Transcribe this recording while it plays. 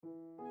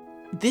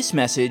This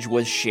message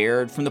was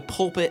shared from the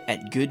pulpit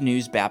at Good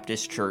News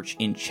Baptist Church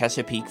in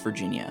Chesapeake,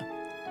 Virginia.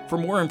 For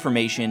more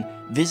information,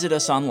 visit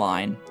us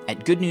online at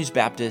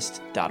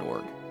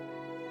goodnewsbaptist.org.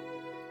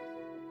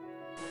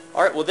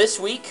 All right, well, this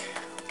week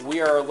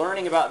we are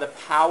learning about the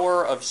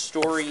power of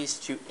stories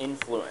to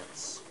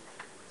influence.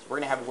 So we're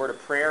going to have a word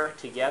of prayer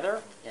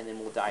together, and then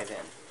we'll dive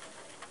in.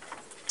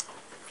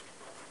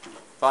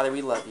 Father,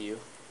 we love you.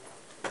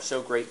 We're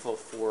so grateful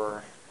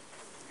for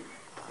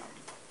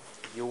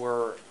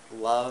your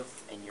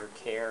love and your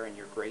care and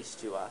your grace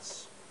to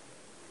us.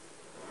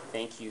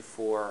 Thank you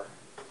for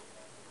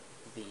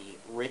the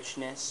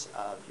richness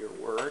of your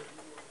word.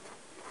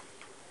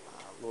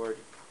 Lord,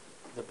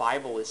 the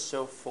Bible is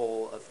so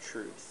full of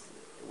truth.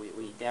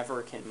 We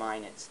never can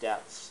mine its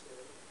depths,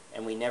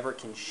 and we never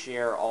can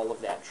share all of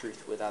that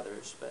truth with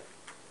others. But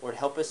Lord,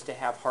 help us to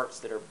have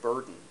hearts that are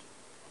burdened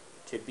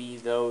to be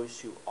those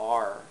who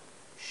are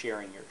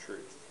sharing your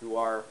truth, who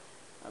are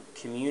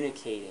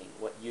communicating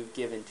what you've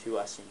given to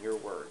us in your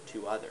word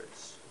to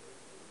others.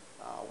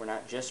 We're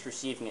not just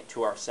receiving it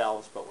to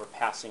ourselves, but we're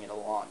passing it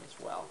along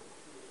as well.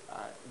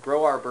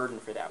 Grow our burden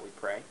for that, we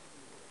pray.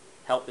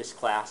 Help this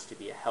class to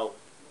be a help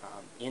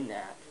in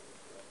that.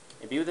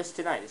 And be with us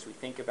tonight as we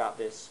think about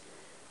this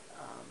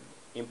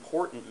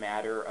important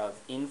matter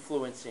of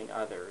influencing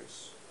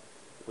others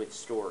with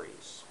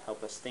stories.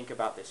 Help us think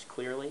about this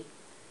clearly.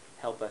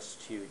 Help us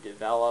to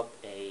develop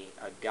a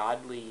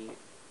godly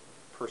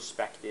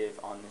perspective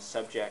on this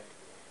subject,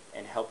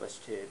 and help us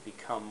to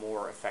become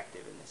more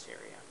effective in this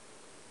area.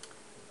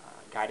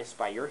 Guide us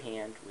by your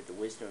hand with the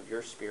wisdom of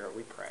your Spirit,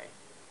 we pray.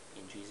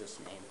 In Jesus'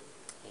 name,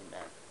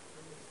 amen.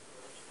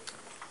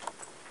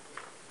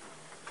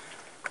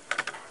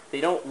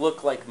 They don't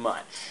look like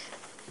much.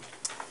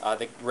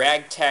 The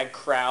ragtag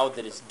crowd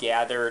that is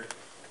gathered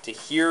to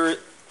hear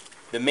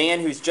the man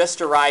who's just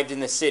arrived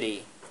in the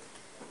city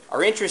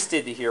are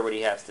interested to hear what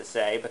he has to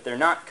say, but they're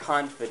not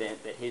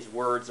confident that his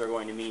words are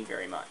going to mean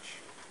very much.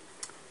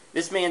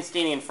 This man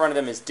standing in front of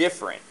them is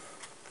different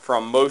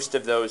from most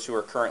of those who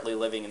are currently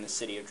living in the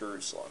city of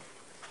Jerusalem.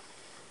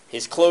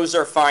 His clothes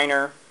are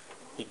finer.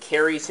 He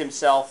carries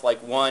himself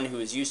like one who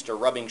is used to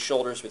rubbing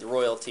shoulders with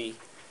royalty.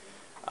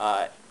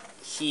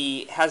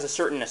 He has a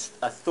certain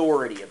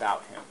authority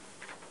about him.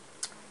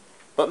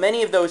 But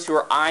many of those who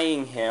are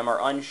eyeing him are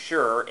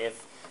unsure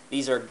if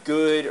these are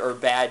good or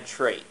bad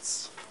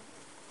traits.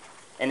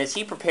 And as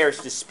he prepares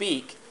to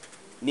speak,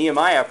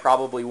 Nehemiah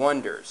probably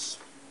wonders,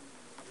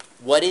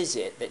 what is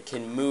it that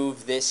can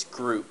move this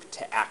group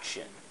to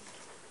action?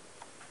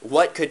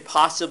 What could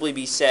possibly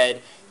be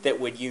said that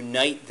would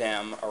unite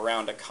them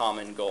around a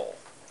common goal?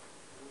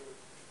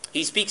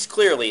 He speaks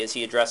clearly as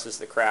he addresses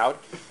the crowd.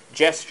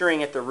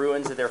 Gesturing at the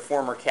ruins of their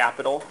former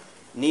capital,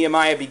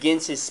 Nehemiah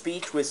begins his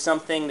speech with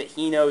something that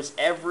he knows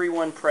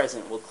everyone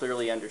present will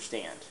clearly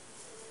understand.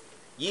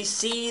 Ye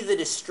see the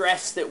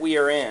distress that we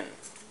are in,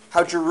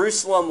 how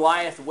Jerusalem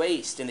lieth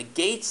waste, and the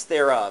gates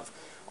thereof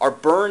are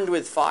burned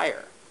with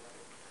fire.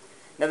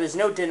 Now, there's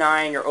no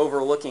denying or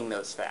overlooking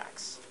those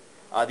facts.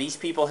 These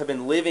people have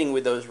been living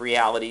with those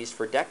realities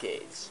for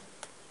decades.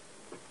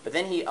 But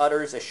then he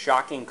utters a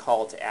shocking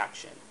call to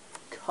action.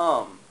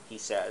 Come, he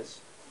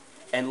says,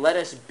 and let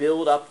us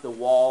build up the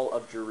wall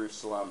of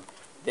Jerusalem,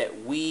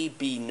 that we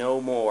be no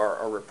more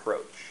a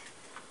reproach.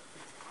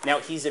 Now,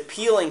 he's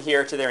appealing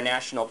here to their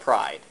national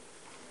pride.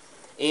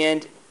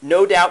 And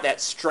no doubt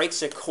that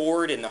strikes a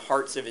chord in the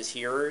hearts of his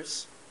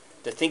hearers,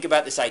 to think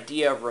about this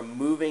idea of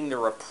removing the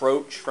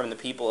reproach from the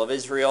people of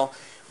Israel.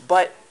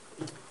 But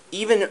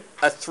even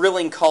a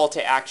thrilling call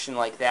to action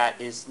like that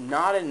is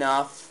not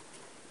enough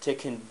to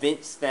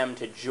convince them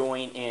to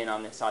join in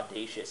on this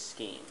audacious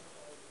scheme.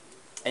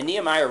 And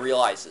Nehemiah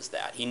realizes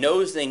that. He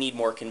knows they need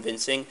more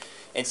convincing,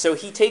 and so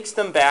he takes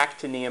them back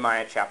to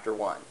Nehemiah chapter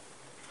 1.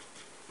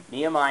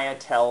 Nehemiah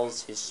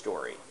tells his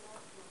story.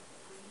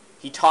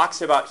 He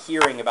talks about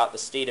hearing about the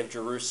state of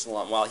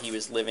Jerusalem while he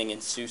was living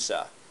in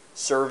Susa,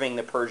 serving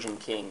the Persian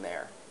king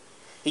there.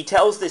 He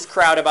tells this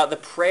crowd about the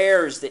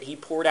prayers that he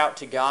poured out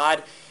to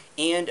God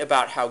and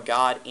about how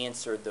God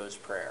answered those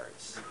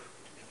prayers.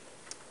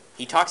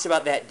 He talks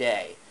about that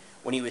day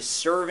when he was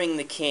serving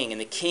the king,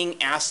 and the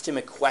king asked him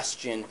a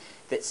question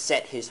that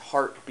set his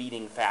heart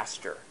beating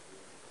faster.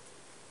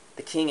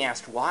 The king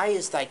asked, "Why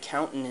is thy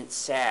countenance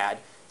sad,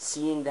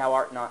 seeing thou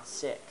art not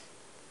sick?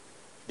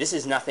 This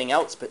is nothing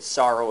else but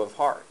sorrow of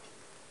heart."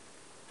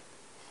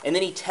 And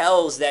then he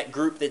tells that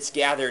group that's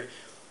gathered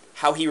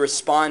how he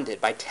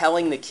responded by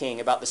telling the king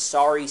about the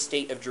sorry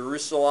state of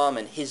Jerusalem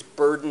and his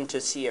burden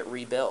to see it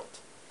rebuilt.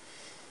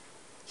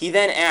 He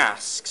then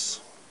asks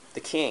the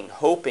king,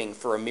 hoping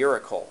for a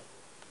miracle,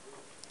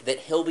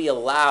 that he'll be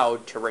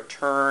allowed to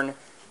return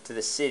to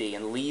the city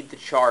and lead the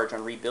charge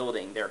on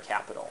rebuilding their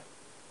capital.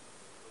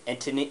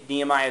 And to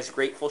Nehemiah's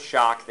grateful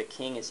shock, the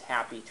king is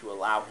happy to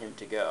allow him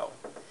to go.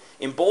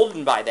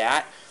 Emboldened by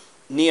that,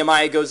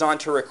 Nehemiah goes on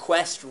to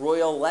request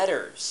royal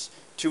letters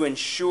to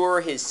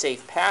ensure his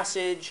safe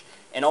passage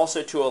and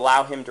also to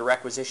allow him to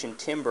requisition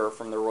timber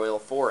from the royal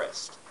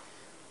forest.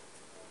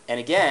 And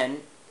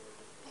again,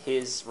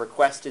 his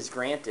request is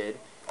granted,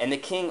 And the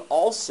king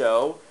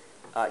also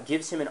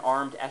gives him an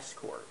armed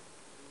escort.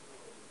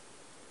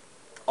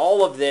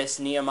 All of this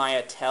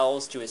Nehemiah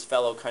tells to his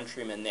fellow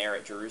countrymen there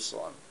at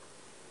Jerusalem,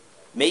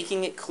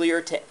 making it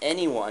clear to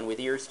anyone with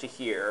ears to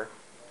hear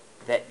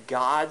that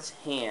God's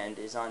hand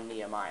is on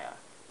Nehemiah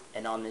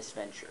and on this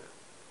venture.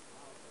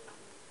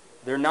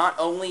 They're not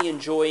only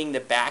enjoying the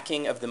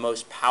backing of the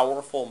most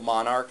powerful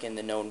monarch in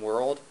the known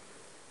world,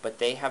 but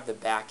they have the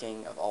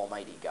backing of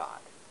Almighty God.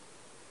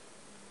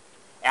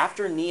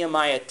 After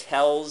Nehemiah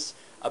tells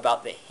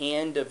about the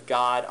hand of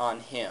God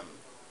on him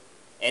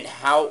and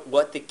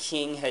what the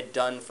king had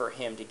done for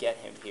him to get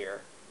him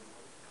here,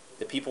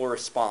 the people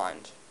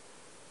respond.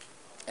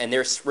 And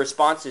their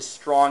response is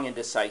strong and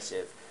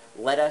decisive.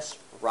 Let us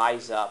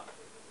rise up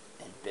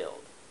and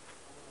build.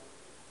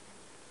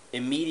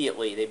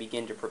 Immediately they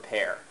begin to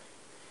prepare.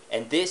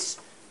 And this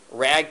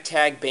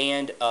ragtag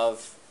band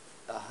of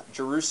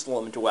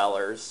Jerusalem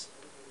dwellers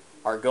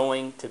are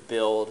going to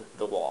build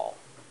the wall.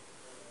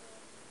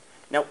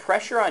 Now,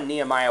 pressure on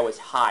Nehemiah was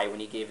high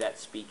when he gave that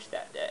speech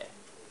that day.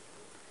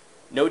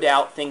 No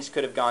doubt things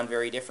could have gone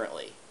very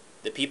differently.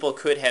 The people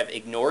could have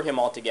ignored him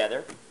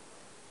altogether.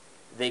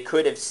 They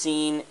could have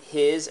seen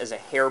his as a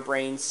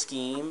harebrained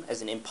scheme,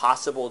 as an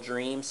impossible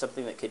dream,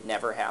 something that could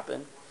never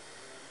happen.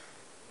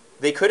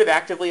 They could have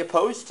actively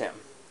opposed him,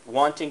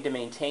 wanting to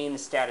maintain the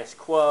status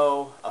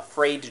quo,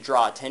 afraid to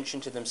draw attention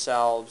to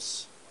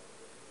themselves.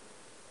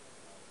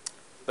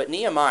 But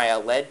Nehemiah,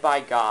 led by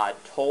God,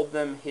 told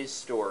them his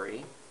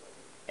story,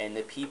 and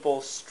the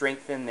people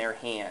strengthened their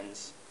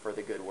hands for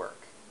the good work.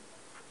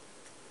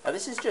 Now,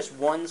 this is just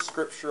one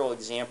scriptural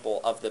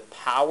example of the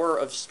power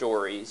of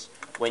stories,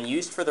 when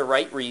used for the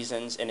right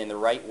reasons and in the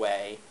right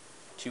way,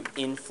 to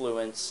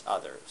influence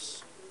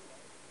others.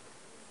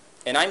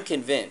 And I'm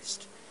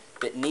convinced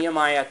that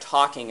Nehemiah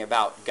talking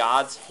about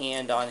God's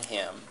hand on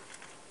him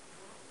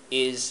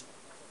is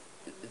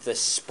the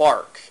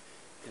spark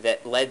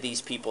that led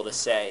these people to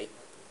say,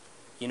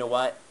 you know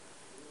what,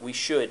 we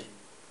should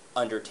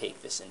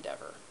undertake this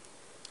endeavor.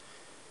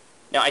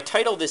 Now, I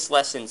titled this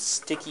lesson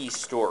Sticky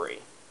Story,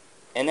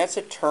 and that's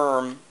a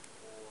term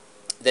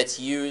that's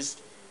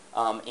used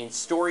in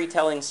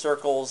storytelling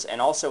circles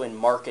and also in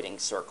marketing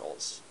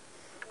circles.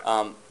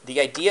 The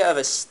idea of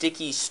a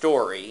sticky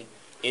story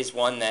is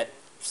one that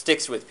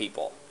sticks with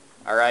people,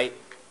 all right?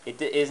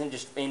 It isn't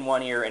just in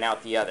one ear and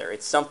out the other.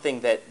 It's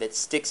something that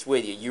sticks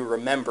with you. You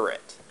remember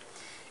it.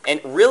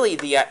 And really,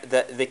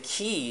 the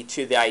key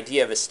to the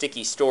idea of a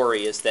sticky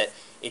story is that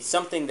it's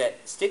something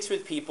that sticks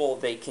with people,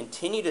 they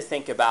continue to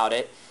think about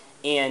it,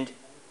 and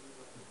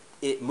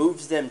it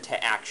moves them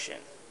to action.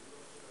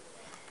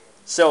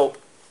 So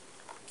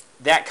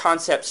that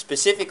concept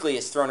specifically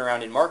is thrown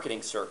around in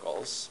marketing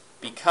circles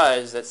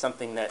because that's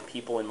something that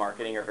people in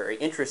marketing are very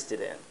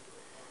interested in.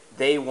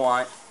 They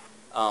want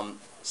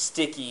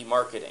sticky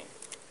marketing.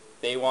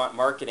 They want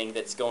marketing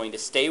that's going to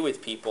stay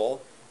with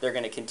people. They're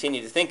going to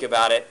continue to think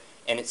about it,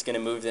 and it's going to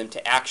move them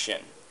to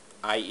action,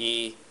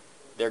 i.e.,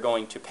 they're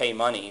going to pay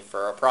money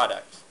for a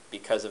product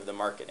because of the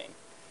marketing.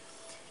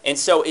 And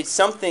so it's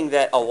something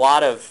that a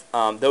lot of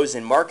those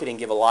in marketing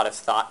give a lot of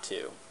thought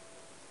to.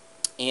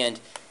 And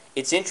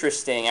it's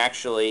interesting,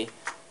 actually,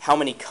 how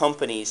many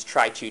companies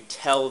try to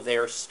tell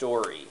their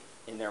story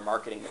in their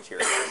marketing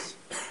materials.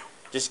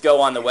 Just go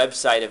on the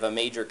website of a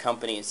major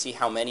company and see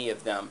how many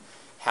of them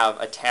have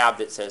a tab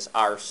that says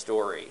Our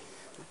Story.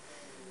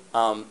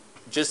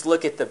 Just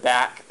look at the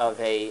back of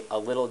a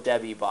Little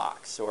Debbie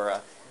box or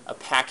a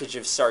package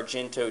of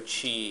Sargento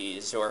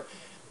cheese or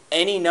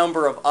any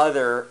number of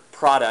other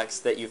products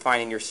that you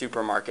find in your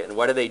supermarket. And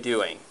what are they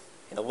doing?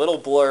 In a little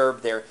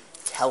blurb, they're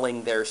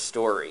telling their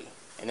story.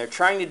 And they're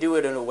trying to do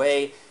it in a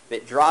way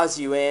that draws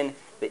you in,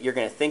 that you're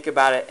going to think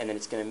about it, and then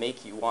it's going to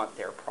make you want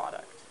their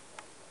product.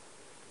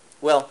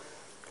 Well,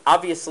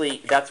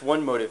 obviously, that's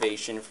one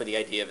motivation for the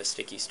idea of a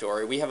sticky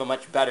story. We have a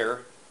much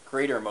better,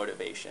 greater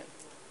motivation.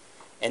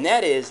 And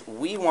that is,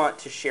 we want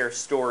to share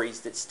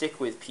stories that stick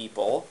with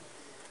people,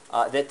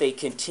 that they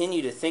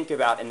continue to think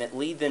about, and that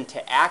lead them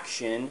to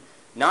action,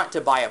 not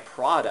to buy a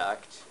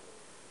product,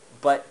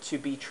 but to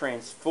be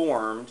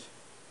transformed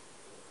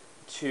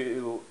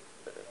to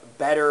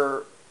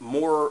better,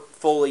 more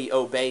fully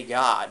obey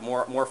God,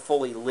 more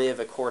fully live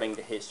according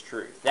to His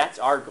truth. That's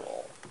our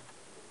goal.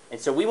 And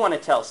so we want to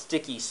tell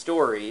sticky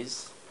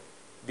stories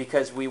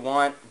because we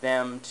want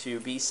them to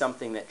be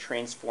something that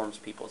transforms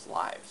people's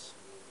lives.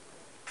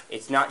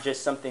 It's not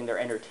just something they're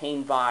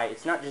entertained by.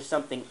 It's not just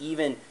something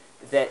even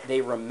that they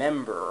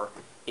remember.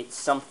 It's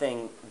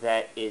something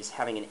that is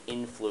having an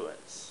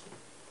influence.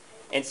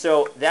 And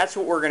so that's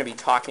what we're going to be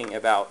talking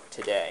about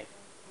today.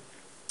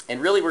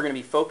 And really we're going to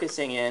be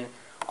focusing in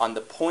on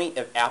the point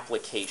of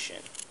application.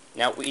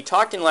 Now, we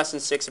talked in Lesson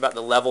 6 about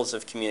the levels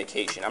of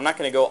communication. I'm not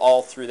going to go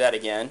all through that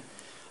again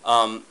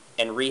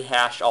and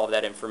rehash all of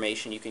that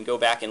information. You can go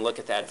back and look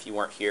at that if you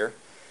weren't here.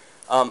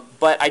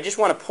 But I just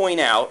want to point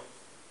out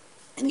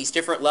in these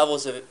different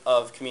levels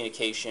of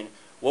communication,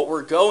 what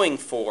we're going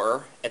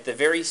for at the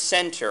very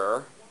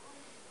center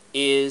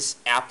is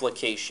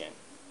application.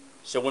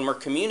 So when we're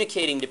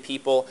communicating to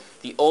people,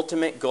 the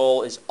ultimate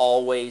goal is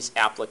always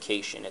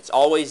application. It's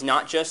always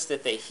not just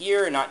that they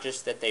hear, not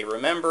just that they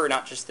remember,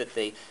 not just that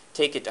they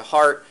take it to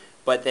heart,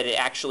 but that it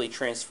actually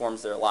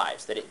transforms their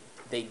lives, that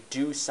they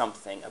do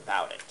something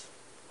about it.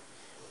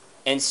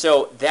 And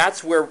so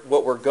that's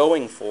what we're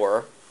going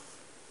for.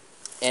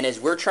 And as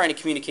we're trying to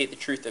communicate the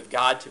truth of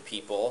God to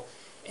people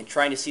and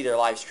trying to see their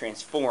lives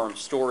transformed,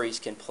 stories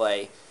can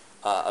play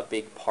a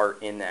big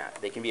part in that.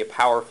 They can be a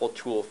powerful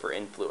tool for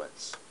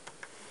influence.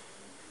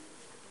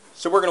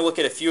 So we're going to look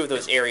at a few of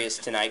those areas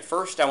tonight.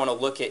 First, I want to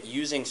look at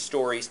using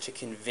stories to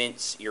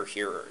convince your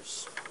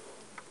hearers.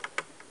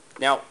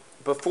 Now,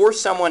 before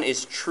someone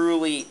is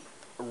truly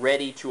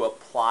ready to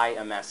apply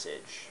a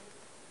message,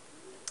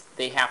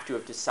 they have to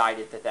have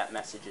decided that that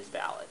message is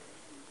valid.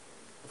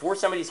 Before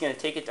somebody's going to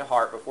take it to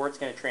heart, before it's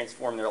going to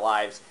transform their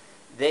lives,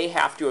 they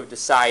have to have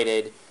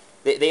decided,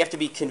 they have to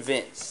be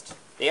convinced.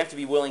 They have to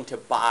be willing to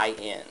buy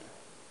in.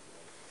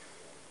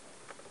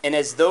 And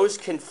as those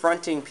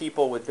confronting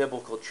people with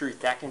biblical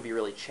truth, that can be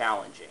really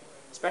challenging,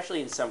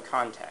 especially in some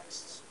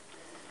contexts.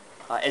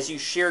 As you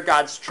share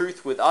God's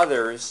truth with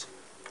others,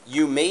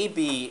 you may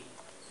be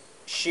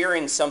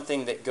sharing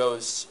something that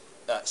goes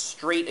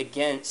straight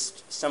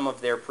against some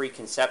of their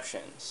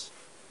preconceptions.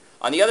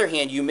 On the other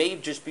hand, you may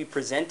just be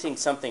presenting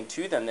something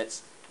to them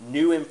that's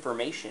new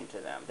information to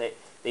them.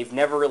 They've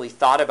never really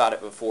thought about it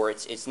before.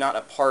 It's not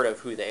a part of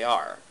who they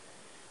are.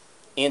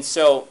 And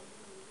so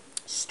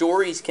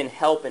stories can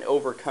help in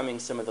overcoming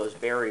some of those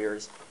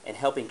barriers and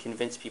helping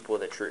convince people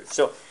of the truth.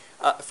 So,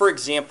 for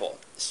example,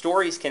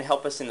 stories can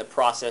help us in the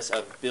process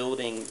of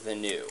building the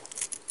new.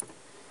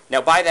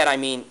 Now, by that I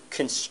mean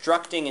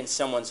constructing in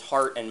someone's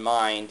heart and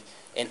mind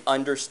an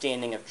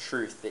understanding of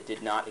truth that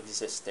did not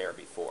exist there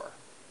before.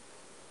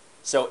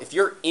 So if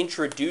you're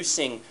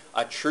introducing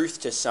a truth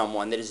to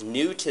someone that is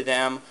new to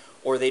them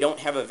or they don't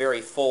have a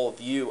very full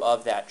view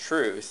of that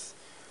truth,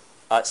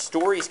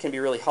 stories can be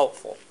really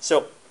helpful.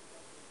 So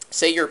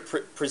say you're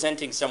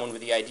presenting someone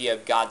with the idea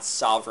of God's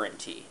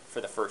sovereignty for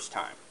the first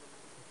time.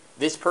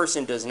 This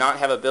person does not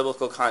have a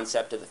biblical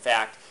concept of the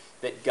fact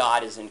that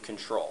God is in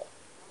control.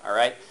 All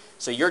right?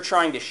 So you're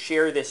trying to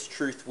share this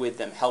truth with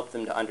them, help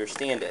them to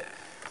understand it.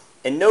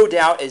 And no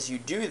doubt as you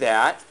do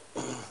that,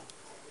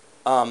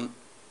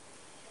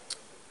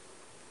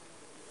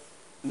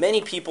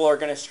 many people are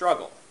going to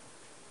struggle.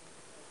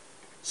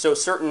 So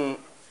certain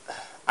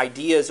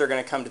ideas are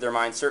going to come to their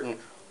mind, certain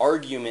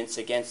arguments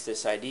against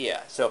this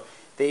idea. So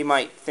they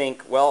might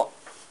think, well,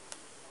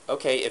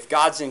 okay, if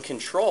God's in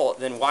control,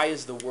 then why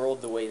is the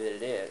world the way that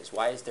it is?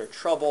 Why is there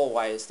trouble?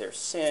 Why is there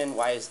sin?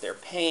 Why is there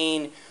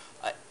pain?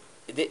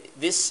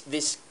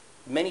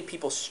 Many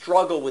people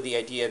struggle with the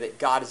idea that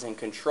God is in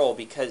control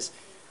because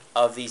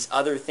of these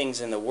other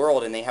things in the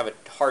world, and they have a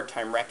hard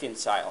time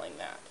reconciling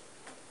that.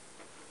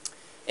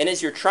 And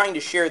as you're trying to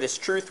share this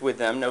truth with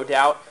them, no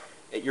doubt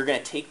you're going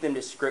to take them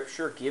to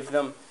Scripture, give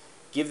them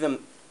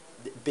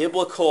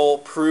biblical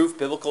proof,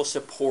 biblical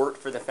support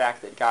for the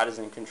fact that God is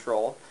in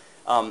control.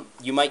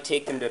 You might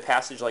take them to a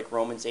passage like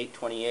Romans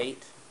 8:28.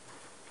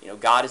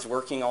 God is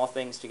working all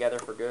things together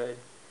for good.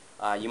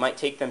 You might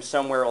take them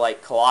somewhere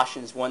like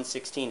Colossians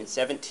 1:16 and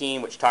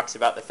 17, which talks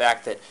about the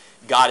fact that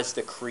God is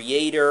the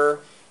creator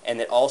and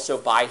that also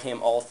by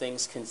him all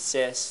things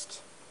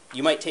consist.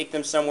 You might take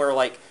them somewhere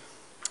like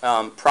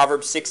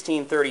Proverbs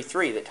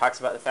 16:33 that talks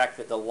about the fact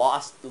that the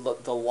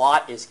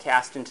lot is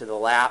cast into the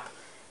lap,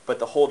 but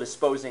the whole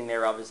disposing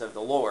thereof is of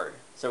the Lord.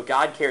 So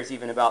God cares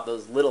even about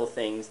those little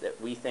things that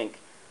we think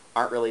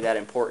aren't really that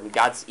important.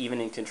 God's even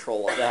in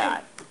control of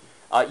that.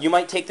 You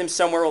might take them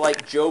somewhere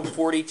like Job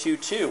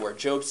 42:2, where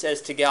Job says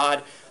to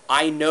God,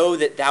 I know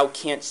that thou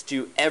canst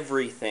do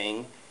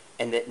everything,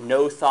 and that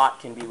no thought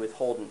can be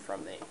withholden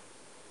from thee.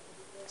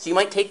 So you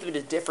might take them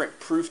to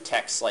different proof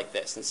texts like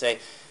this and say,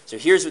 so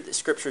here's what the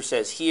Scripture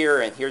says here,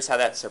 and here's how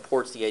that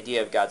supports the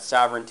idea of God's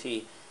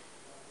sovereignty.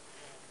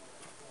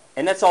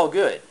 And that's all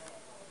good.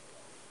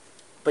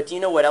 But do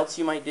you know what else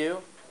you might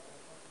do?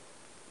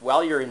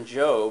 While you're in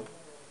Job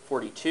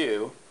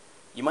 42,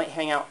 you might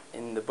hang out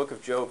in the book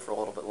of Job for a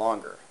little bit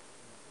longer.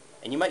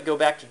 And you might go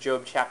back to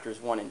Job chapters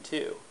 1 and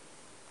 2.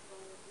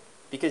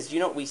 Because do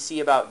you know what we see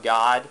about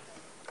God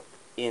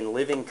in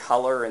living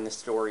color in the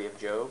story of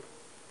Job?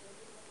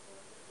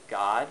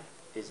 God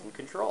is in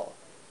control.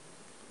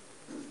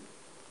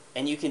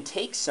 And you can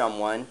take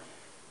someone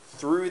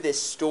through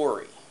this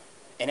story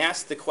and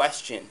ask the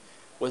question,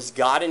 was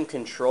God in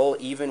control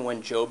even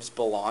when Job's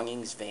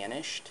belongings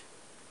vanished?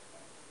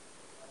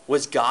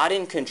 Was God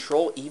in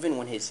control even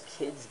when his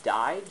kids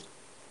died?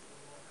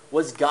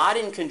 Was God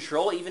in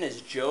control even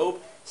as Job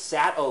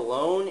sat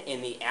alone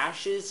in the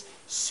ashes,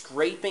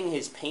 scraping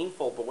his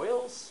painful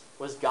boils?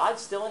 Was God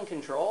still in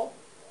control?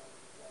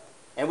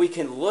 And we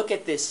can look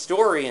at this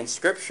story in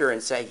Scripture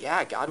and say,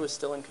 yeah, God was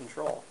still in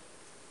control.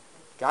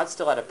 God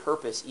still had a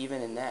purpose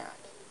even in that.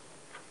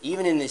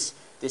 Even in this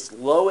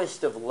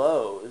lowest of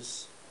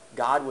lows,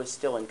 God was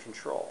still in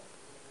control.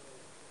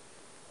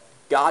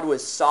 God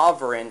was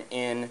sovereign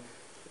in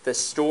the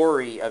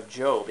story of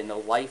Job, in the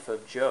life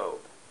of Job.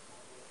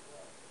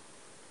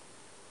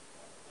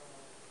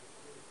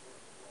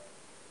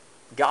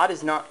 God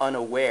is not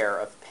unaware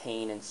of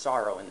pain and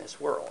sorrow in this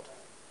world.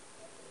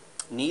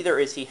 Neither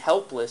is he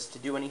helpless to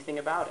do anything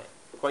about it.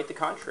 Quite the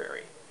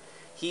contrary.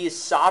 He is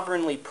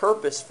sovereignly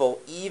purposeful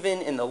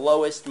even in the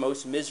lowest,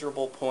 most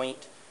miserable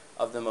point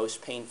of the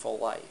most painful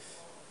life.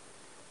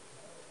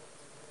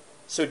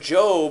 So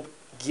Job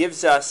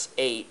gives us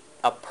a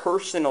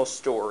personal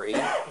story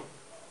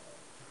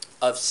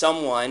of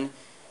someone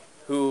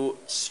who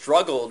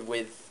struggled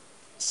with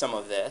some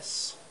of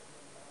this,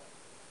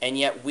 and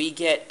yet we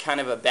get kind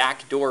of a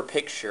backdoor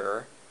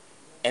picture,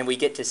 and we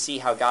get to see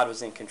how God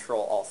was in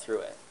control all through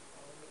it.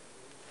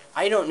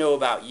 I don't know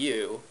about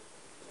you,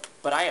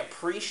 but I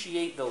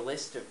appreciate the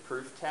list of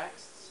proof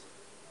texts,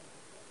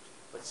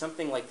 but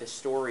something like the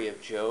story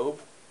of Job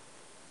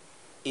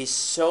is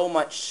so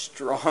much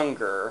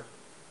stronger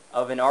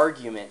of an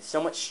argument,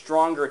 so much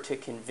stronger to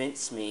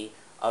convince me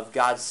of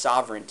God's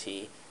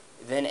sovereignty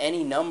than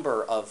any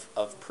number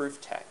of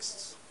proof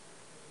texts.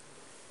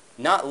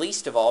 Not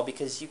least of all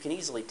because you can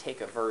easily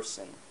take a verse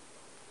and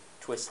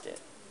twist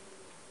it.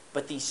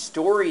 But these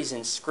stories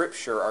in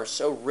Scripture are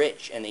so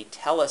rich, and they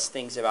tell us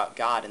things about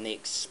God, and they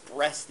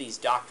express these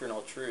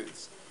doctrinal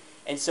truths.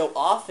 And so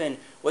often,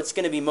 what's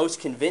going to be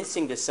most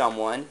convincing to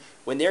someone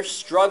when they're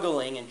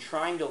struggling and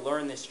trying to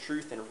learn this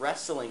truth and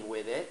wrestling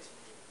with it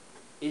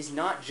is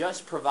not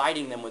just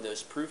providing them with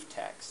those proof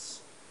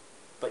texts,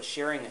 but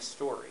sharing a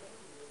story.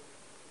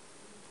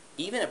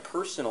 Even a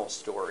personal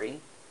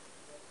story,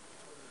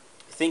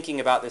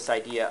 thinking about this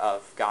idea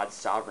of God's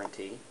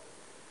sovereignty,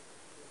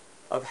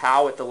 of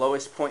how at the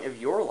lowest point of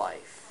your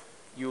life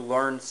you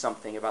learned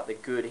something about the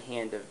good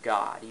hand of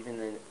God,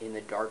 even in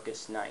the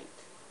darkest night,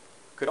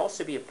 could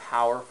also be a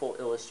powerful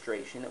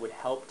illustration that would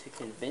help to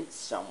convince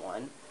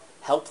someone,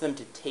 help them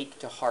to take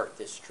to heart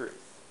this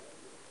truth.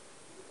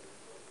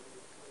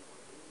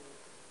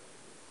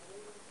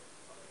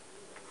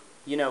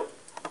 You know,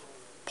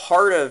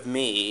 part of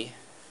me,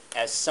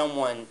 as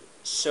someone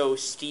so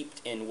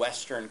steeped in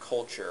Western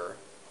culture,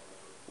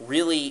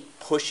 really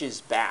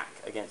pushes back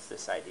against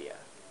this idea.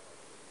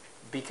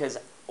 Because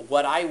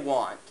what I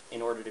want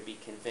in order to be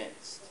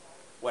convinced,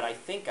 what I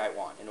think I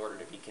want in order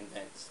to be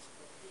convinced,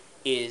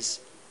 is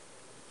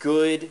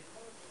good,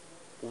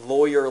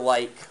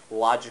 lawyer-like,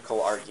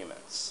 logical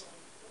arguments.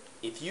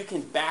 If you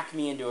can back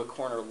me into a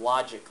corner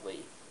logically,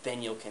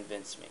 then you'll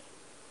convince me.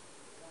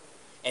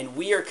 And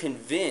we are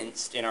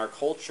convinced in our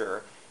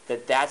culture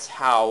that that's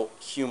how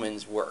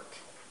humans work.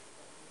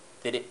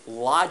 That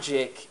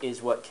logic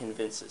is what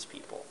convinces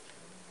people.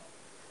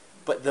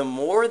 But the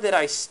more that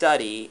I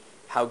study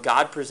how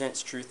God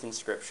presents truth in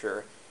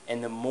Scripture,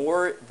 and the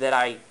more that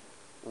I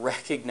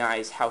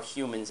recognize how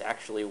humans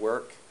actually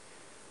work,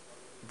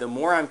 the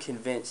more I'm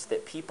convinced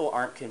that people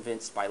aren't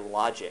convinced by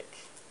logic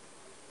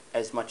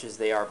as much as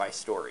they are by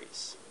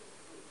stories.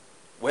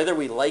 Whether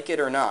we like it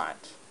or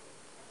not,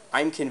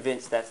 I'm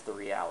convinced that's the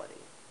reality.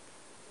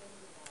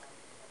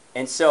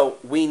 And so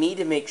we need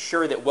to make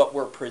sure that what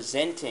we're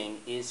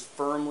presenting is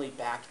firmly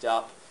backed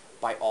up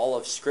by all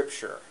of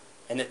Scripture,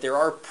 and that there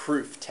are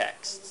proof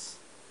texts.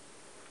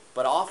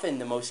 But often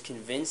the most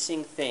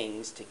convincing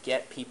things to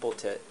get people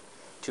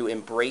to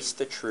embrace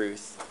the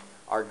truth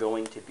are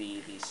going to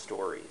be these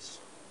stories.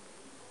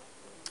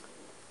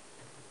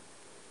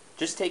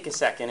 Just take a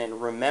second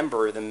and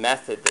remember the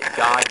method that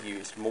God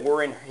used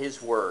more in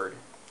His Word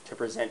to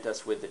present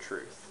us with the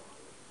truth.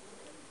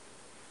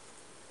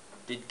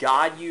 Did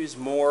God use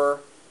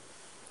more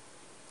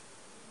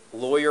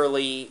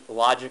lawyerly,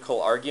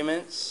 logical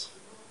arguments,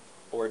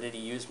 or did He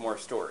use more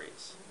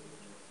stories?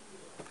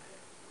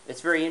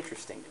 It's very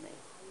interesting to me.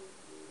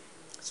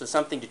 So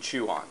something to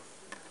chew on.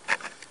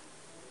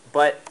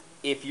 But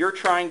if you're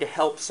trying to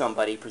help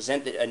somebody,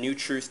 present a new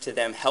truth to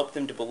them, help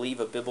them to believe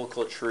a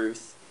biblical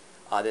truth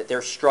that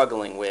they're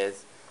struggling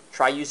with,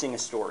 try using a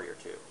story or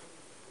two.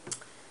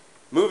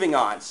 Moving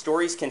on,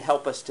 stories can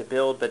help us to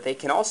build, but they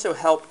can also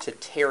help to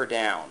tear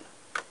down.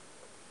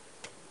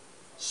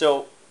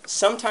 So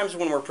sometimes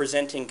when we're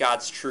presenting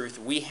God's truth,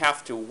 we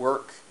have to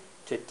work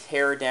to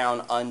tear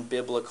down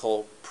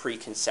unbiblical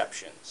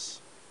preconceptions.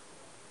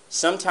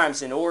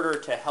 Sometimes in order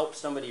to help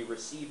somebody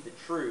receive the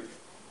truth,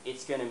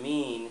 it's going to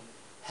mean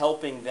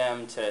helping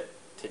them to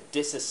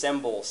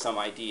disassemble some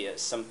ideas,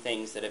 some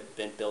things that have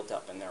been built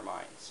up in their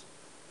minds.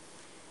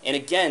 And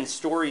again,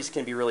 stories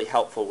can be really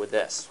helpful with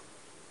this.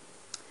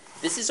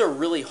 This is a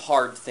really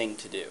hard thing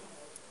to do.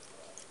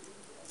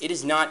 It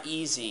is not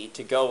easy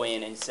to go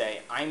in and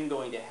say, I'm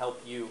going to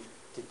help you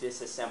to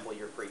disassemble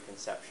your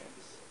preconceptions.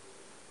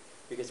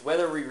 Because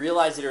whether we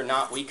realize it or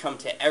not, we come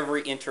to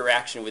every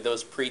interaction with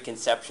those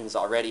preconceptions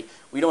already.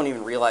 We don't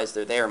even realize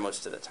they're there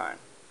most of the time.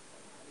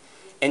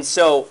 And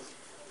so,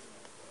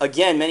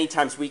 again, many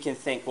times we can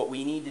think what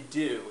we need to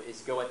do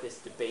is go at this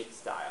debate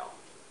style.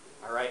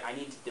 All right? I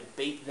need to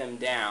debate them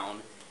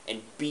down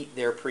and beat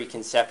their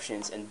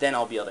preconceptions, and then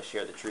I'll be able to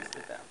share the truth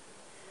with them.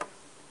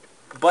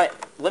 But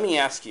let me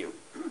ask you,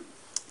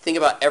 think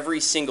about every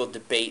single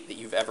debate that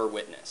you've ever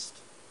witnessed.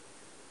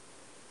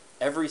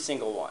 Every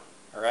single one.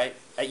 All right?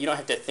 You don't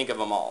have to think of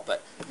them all,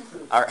 but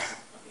all right.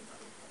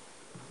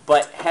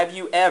 But have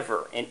you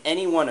ever, in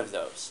any one of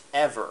those,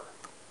 ever,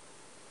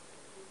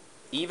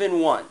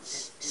 even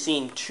once,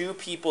 seen two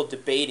people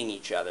debating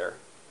each other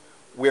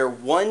where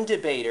one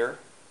debater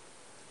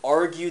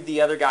argued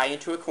the other guy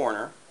into a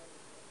corner,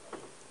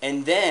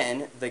 and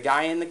then the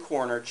guy in the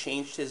corner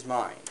changed his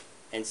mind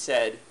and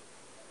said,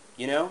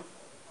 you know,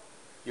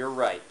 you're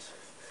right.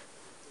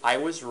 I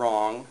was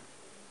wrong.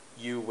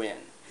 You win.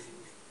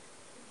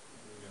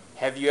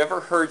 Have you ever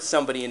heard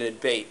somebody in a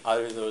debate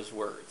utter those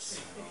words?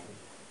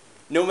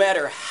 No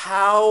matter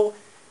how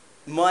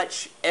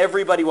much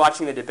everybody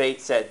watching the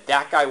debate said,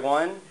 that guy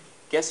won,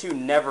 guess who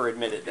never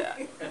admitted that?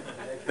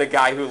 The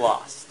guy who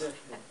lost.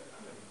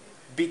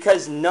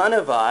 Because none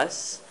of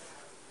us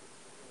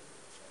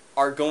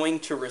are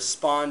going to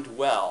respond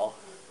well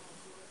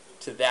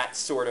to that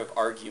sort of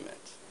argument.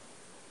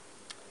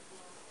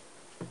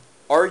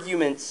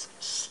 Arguments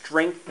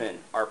strengthen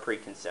our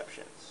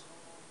preconceptions.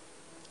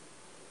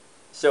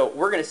 So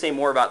we're going to say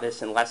more about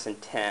this in Lesson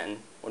 10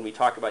 when we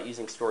talk about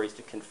using stories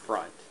to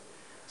confront.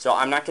 So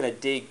I'm not going to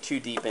dig too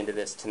deep into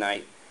this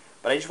tonight,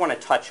 but I just want to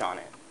touch on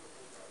it.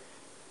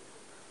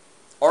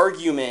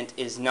 Argument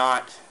is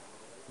not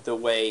the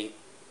way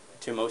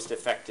to most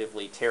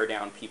effectively tear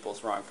down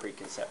people's wrong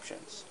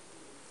preconceptions.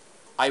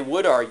 I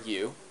would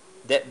argue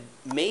that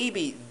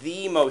maybe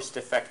the most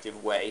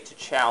effective way to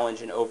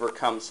challenge and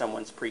overcome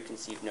someone's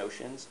preconceived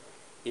notions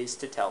is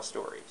to tell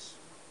stories.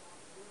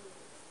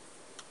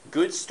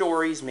 Good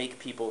stories make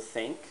people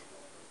think,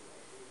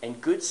 and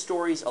good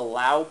stories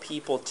allow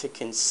people to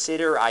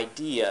consider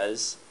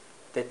ideas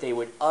that they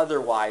would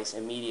otherwise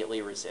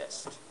immediately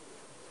resist.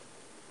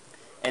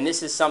 And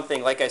this is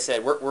something, like I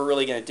said, we're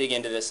really going to dig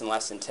into this in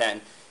Lesson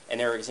 10, and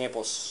there are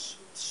examples,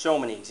 so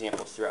many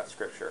examples throughout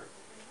Scripture.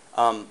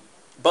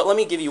 But let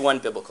me give you one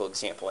biblical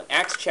example. In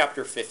Acts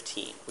chapter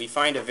 15, we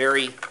find a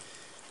very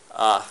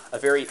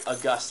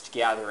august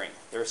gathering.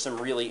 There are some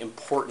really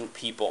important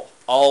people,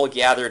 all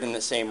gathered in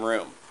the same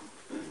room.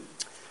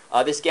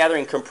 This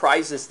gathering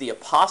comprises the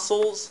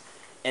apostles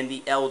and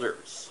the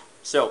elders.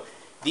 So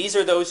these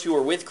are those who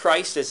are with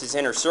Christ as his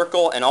inner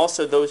circle, and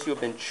also those who have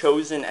been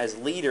chosen as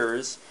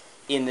leaders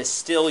in the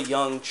still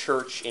young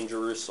church in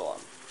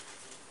Jerusalem.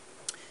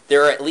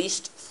 There are at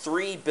least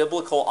 3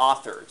 biblical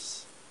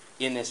authors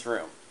in this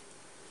room.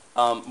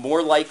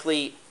 More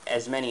likely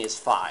as many as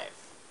 5.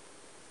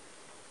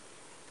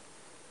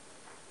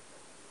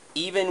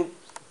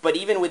 But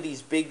even with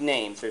these big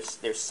names,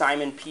 there's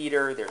Simon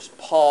Peter, there's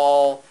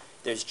Paul,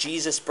 there's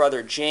Jesus'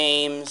 brother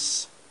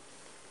James.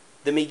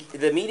 The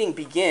meeting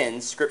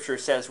begins, Scripture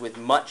says, with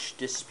much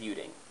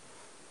disputing.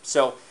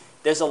 So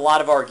there's a lot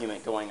of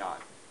argument going on.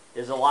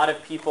 There's a lot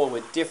of people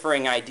with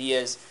differing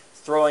ideas,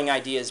 throwing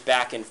ideas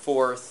back and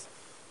forth.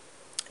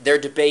 They're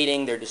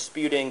debating, they're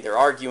disputing, they're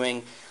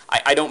arguing.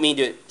 I don't mean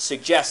to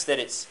suggest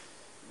that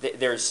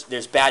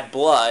there's bad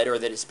blood or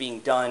that it's being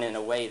done in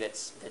a way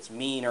that's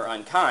mean or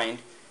unkind,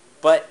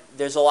 but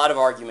there's a lot of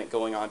argument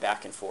going on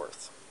back and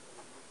forth.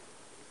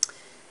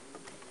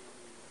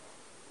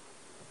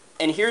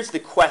 And here's the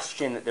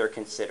question that they're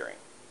considering.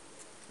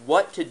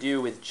 What to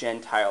do with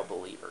Gentile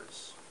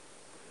believers?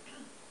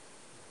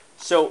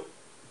 So,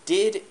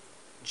 did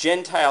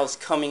Gentiles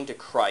coming to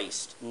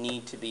Christ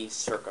need to be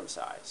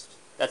circumcised?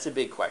 That's a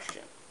big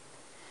question.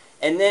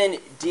 And then,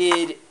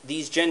 did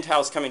these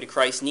Gentiles coming to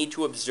Christ need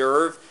to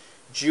observe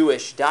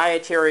Jewish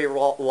dietary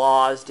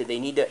laws? Did they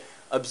need to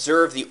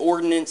observe the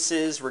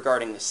ordinances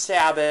regarding the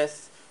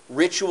Sabbath,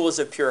 rituals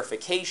of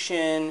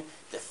purification,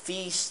 the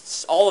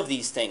feasts, all of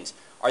these things?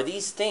 Are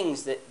these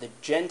things that the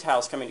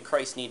Gentiles coming to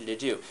Christ needed to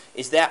do?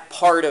 Is that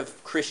part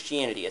of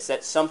Christianity? Is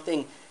that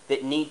something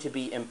that need to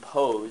be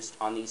imposed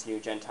on these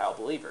new Gentile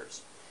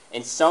believers?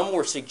 And some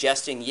were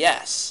suggesting,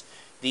 yes,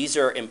 these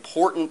are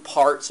important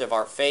parts of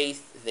our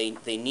faith.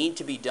 They need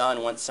to be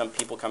done once some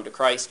people come to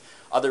Christ.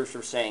 Others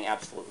were saying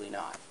absolutely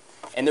not.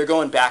 And they're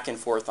going back and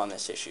forth on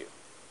this issue.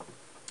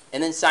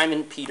 And then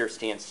Simon Peter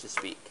stands to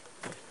speak.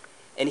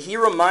 And he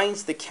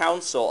reminds the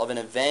council of an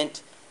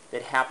event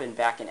that happened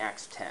back in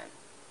Acts 10.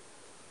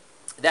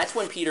 That's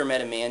when Peter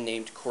met a man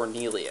named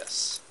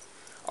Cornelius,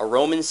 a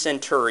Roman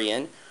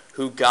centurion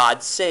who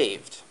God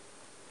saved.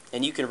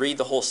 And you can read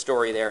the whole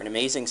story there, an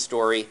amazing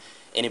story,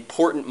 an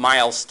important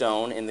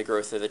milestone in the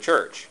growth of the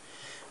church.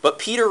 But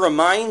Peter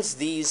reminds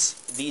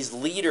these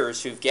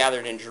leaders who've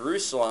gathered in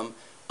Jerusalem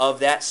of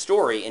that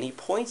story, and he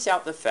points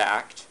out the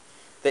fact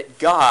that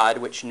God,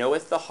 which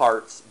knoweth the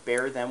hearts,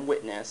 bear them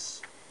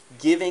witness,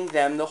 giving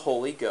them the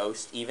Holy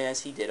Ghost, even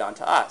as he did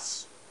unto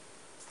us,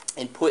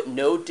 and put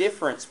no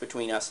difference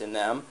between us and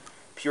them,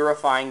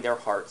 purifying their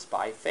hearts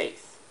by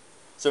faith.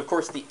 So, of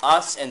course, the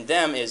us and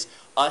them is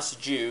us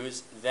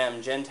Jews,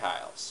 them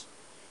Gentiles.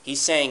 He's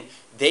saying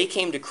they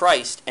came to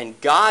Christ, and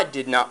God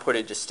did not put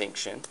a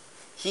distinction.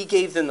 He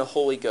gave them the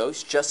Holy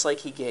Ghost, just like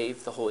he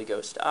gave the Holy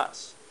Ghost to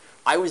us.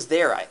 I was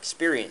there. I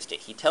experienced it.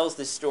 He tells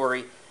this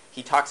story.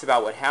 He talks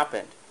about what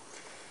happened.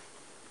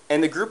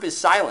 And the group is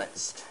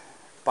silenced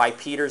by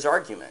Peter's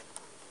argument.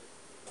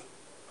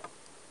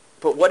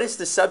 But what is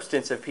the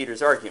substance of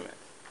Peter's argument?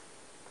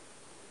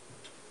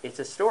 It's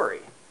a story.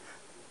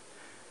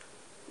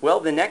 Well,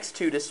 the next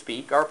two to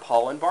speak are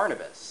Paul and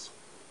Barnabas.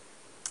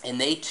 And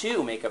they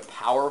too make a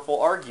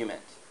powerful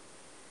argument.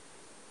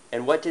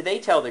 And what do they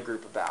tell the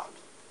group about?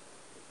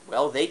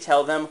 Well, they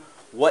tell them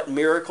what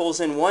miracles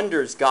and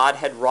wonders God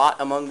had wrought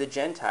among the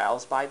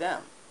Gentiles by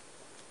them.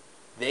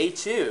 They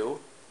too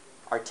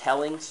are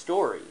telling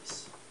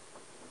stories.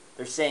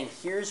 They're saying,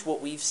 here's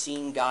what we've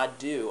seen God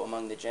do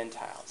among the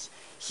Gentiles.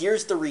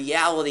 Here's the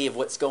reality of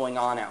what's going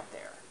on out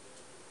there.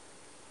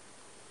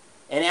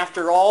 And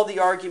after all the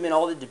argument,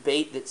 all the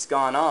debate that's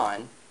gone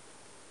on,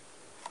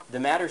 the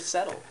matter's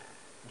settled.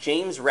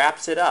 James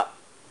wraps it up.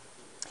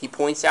 He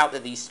points out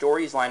that these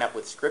stories line up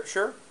with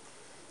Scripture,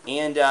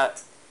 and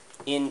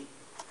in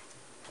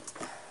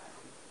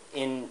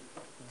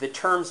the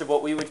terms of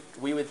what we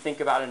would think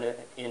about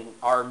in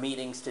our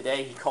meetings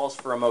today, he calls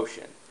for a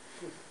motion.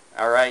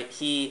 All right,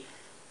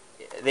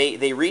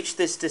 they reach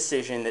this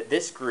decision that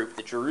this group,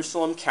 the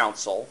Jerusalem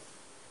Council,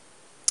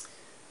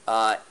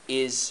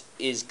 is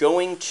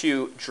going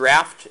to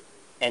draft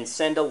and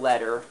send a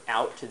letter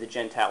out to the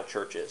Gentile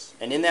churches.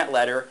 And in that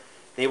letter,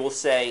 they will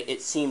say,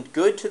 "It seemed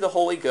good to the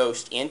Holy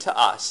Ghost and to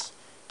us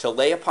to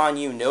lay upon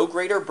you no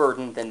greater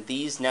burden than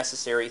these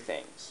necessary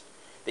things,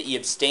 that ye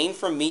abstain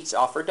from meats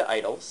offered to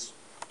idols,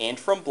 and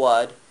from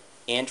blood,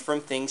 and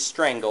from things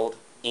strangled,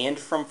 and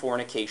from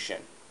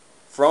fornication,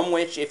 from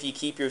which if ye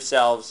keep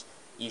yourselves,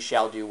 ye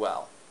shall do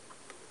well."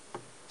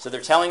 So they're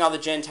telling all the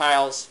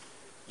Gentiles,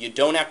 you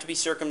don't have to be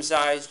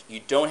circumcised, you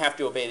don't have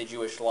to obey the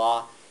Jewish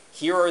law.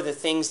 Here are the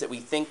things that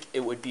we think it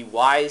would be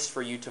wise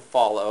for you to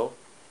follow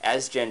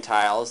as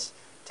Gentiles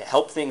to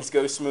help things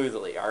go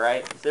smoothly, all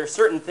right? There are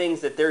certain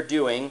things that they're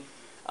doing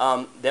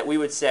that we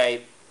would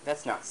say,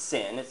 that's not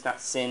sin. It's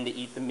not sin to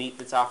eat the meat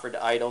that's offered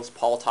to idols.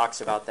 Paul talks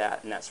about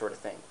that and that sort of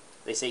thing.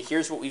 They say,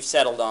 here's what we've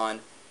settled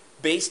on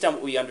based on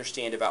what we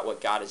understand about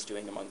what God is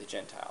doing among the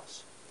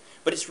Gentiles.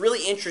 But it's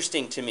really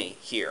interesting to me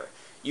here.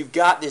 You've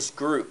got this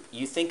group.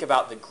 You think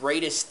about the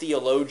greatest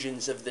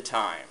theologians of the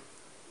time.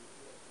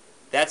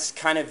 That's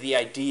kind of the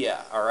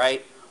idea, all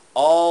right?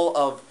 All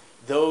of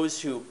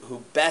those who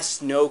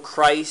best know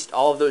Christ,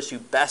 all of those who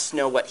best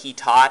know what he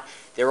taught,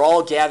 they're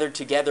all gathered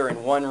together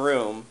in one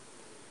room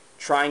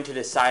trying to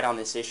decide on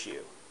this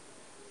issue,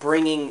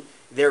 bringing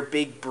their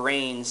big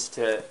brains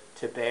to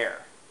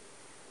bear.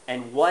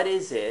 And what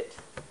is it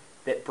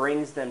that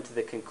brings them to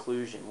the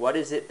conclusion? What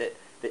is it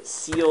that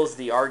seals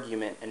the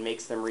argument and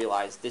makes them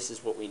realize this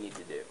is what we need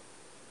to do?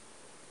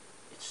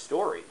 It's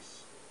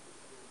stories.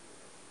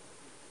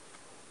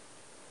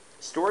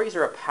 Stories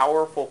are a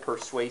powerful,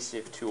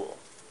 persuasive tool.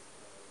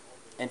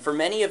 And for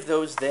many of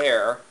those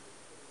there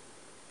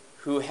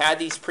who had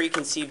these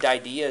preconceived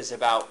ideas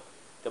about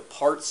the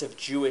parts of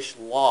Jewish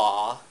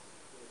law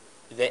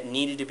that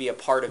needed to be a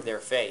part of their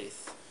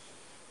faith,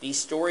 these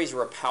stories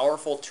were a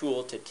powerful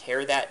tool to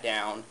tear that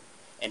down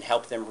and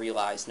help them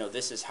realize, no,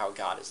 this is how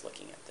God is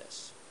looking at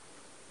this.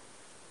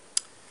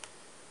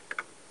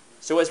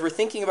 So as we're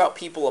thinking about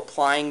people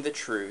applying the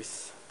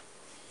truth,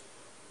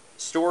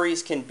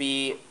 stories can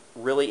be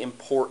really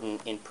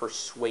important in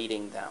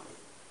persuading them,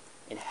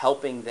 in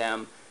helping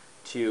them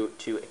to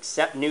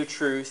accept new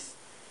truth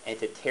and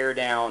to tear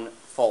down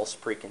false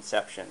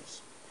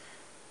preconceptions.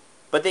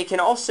 But they can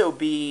also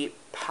be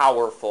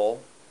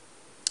powerful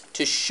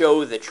to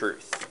show the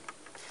truth.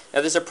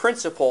 Now there's a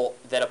principle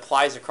that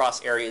applies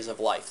across areas of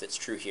life that's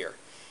true here.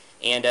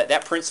 And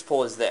that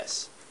principle is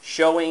this: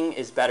 showing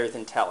is better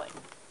than telling.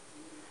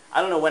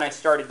 I don't know when I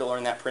started to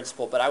learn that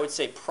principle, but I would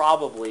say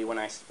probably when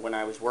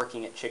I was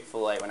working at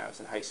Chick-fil-A when I was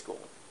in high school.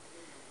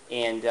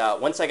 And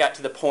once I got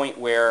to the point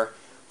where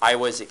I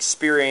was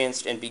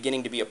experienced and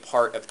beginning to be a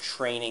part of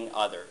training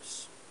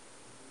others.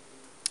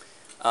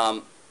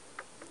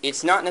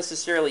 It's not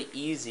necessarily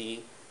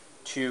easy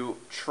to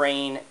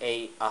train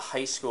a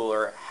high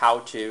schooler how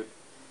to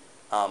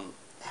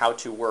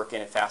work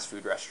in a fast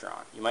food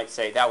restaurant. You might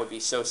say that would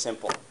be so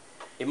simple.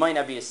 It might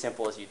not be as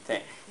simple as you'd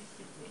think.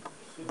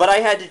 But I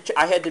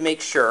had to make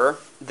sure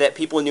that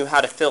people knew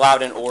how to fill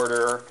out an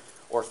order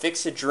or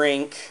fix a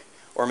drink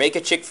or make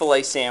a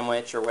Chick-fil-A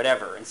sandwich or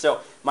whatever. And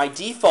so my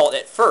default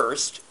at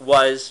first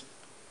was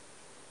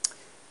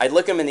I'd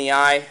look them in the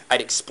eye, I'd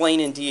explain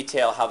in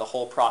detail how the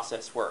whole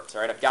process works.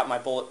 All right, I've got my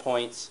bullet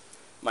points,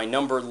 my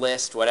numbered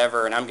list,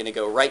 whatever, and I'm going to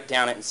go right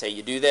down it and say,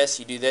 you do this,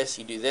 you do this,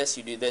 you do this,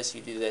 you do this,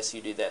 you do this,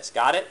 you do this.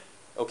 Got it?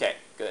 Okay,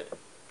 good.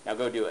 Now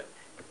go do it.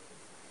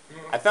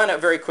 I found out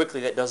very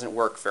quickly that doesn't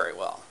work very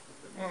well.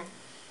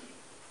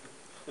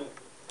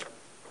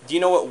 Do you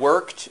know what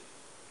worked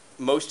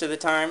most of the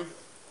time?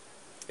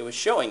 It was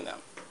showing them.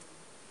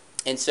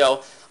 And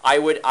so I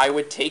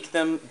would take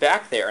them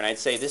back there and I'd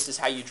say, this is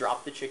how you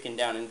drop the chicken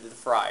down into the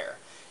fryer.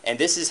 And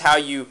this is how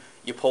you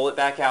pull it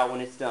back out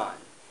when it's done.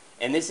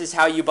 And this is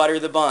how you butter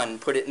the bun,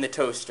 put it in the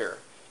toaster.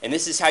 And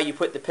this is how you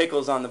put the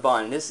pickles on the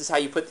bun. And this is how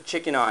you put the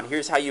chicken on.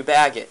 Here's how you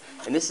bag it.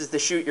 And this is the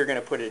chute you're going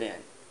to put it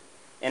in.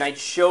 And I'd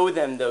show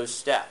them those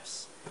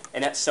steps.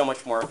 And that's so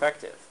much more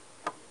effective.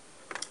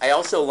 I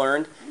also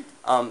learned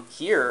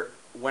here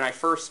when I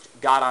first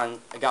got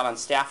on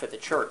staff at the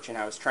church and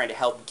I was trying to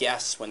help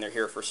guests when they're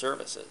here for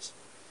services.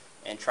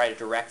 and try to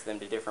direct them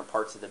to different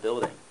parts of the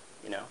building.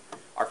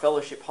 Our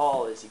fellowship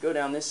hall is, you go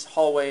down this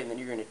hallway, and then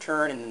you're going to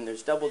turn, and then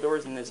there's double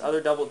doors, and there's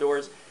other double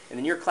doors, and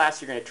then your class,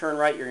 you're going to turn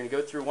right, you're going to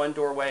go through one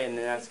doorway, and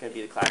then that's going to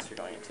be the class you're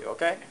going into,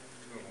 okay?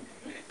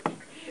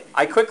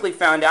 I quickly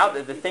found out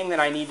that the thing that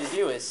I need to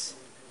do is,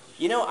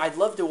 I'd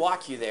love to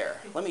walk you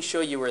there. Let me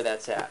show you where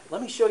that's at.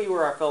 Let me show you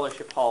where our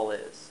fellowship hall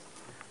is.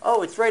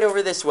 Oh, it's right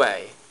over this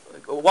way.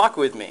 Walk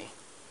with me.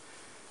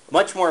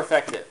 Much more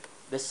effective.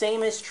 The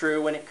same is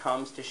true when it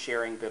comes to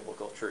sharing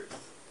biblical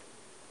truth.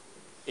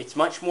 It's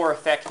much more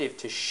effective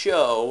to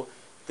show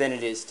than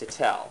it is to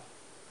tell.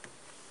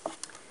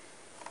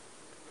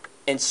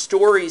 And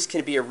stories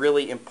can be a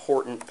really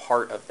important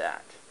part of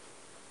that.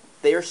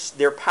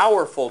 They're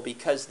powerful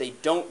because they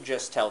don't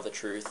just tell the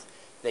truth,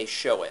 they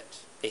show it.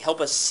 They help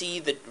us see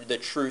the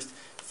truth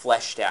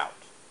fleshed out.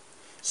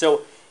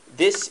 So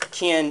this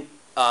can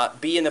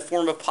be in the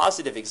form of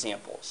positive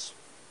examples.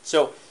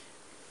 So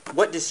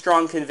what do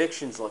strong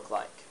convictions look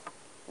like?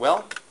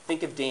 Well,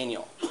 think of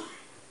Daniel.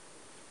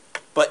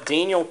 But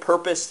Daniel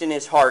purposed in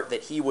his heart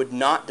that he would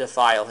not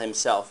defile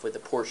himself with a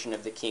portion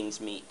of the king's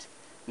meat,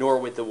 nor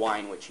with the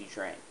wine which he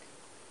drank.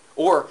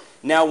 Or,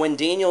 now when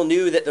Daniel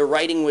knew that the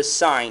writing was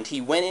signed, he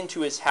went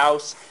into his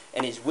house,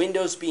 and his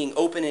windows being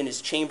open in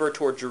his chamber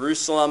toward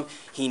Jerusalem,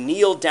 he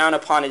kneeled down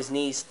upon his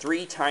knees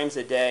 3 times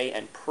a day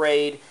and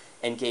prayed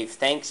and gave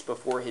thanks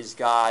before his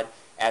God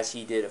as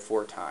he did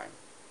aforetime.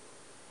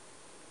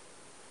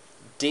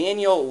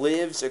 Daniel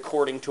lives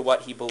according to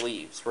what he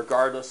believes,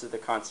 regardless of the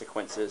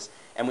consequences,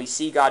 and we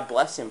see God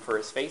bless him for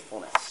his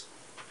faithfulness.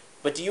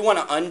 But do you want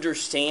to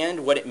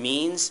understand what it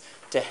means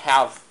to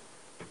have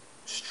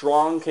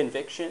strong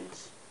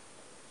convictions?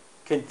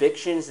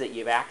 Convictions that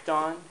you act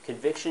on?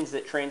 Convictions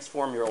that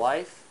transform your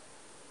life?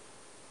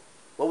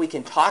 Well, we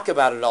can talk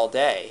about it all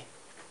day,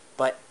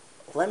 but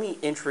let me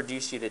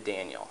introduce you to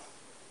Daniel.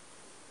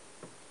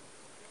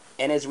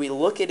 And as we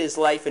look at his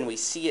life and we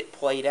see it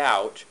played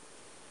out,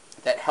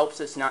 that helps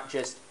us not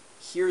just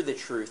hear the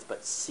truth,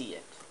 but see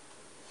it.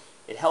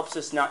 It helps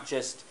us not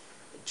just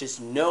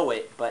know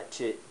it, but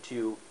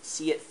to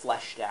see it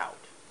fleshed out.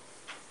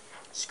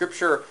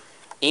 Scripture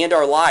and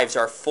our lives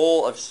are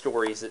full of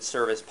stories that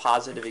serve as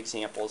positive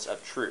examples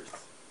of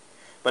truth.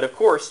 But of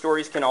course,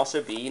 stories can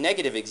also be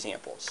negative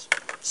examples.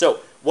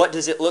 So, what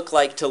does it look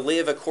like to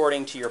live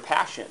according to your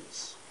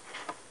passions?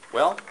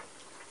 Well,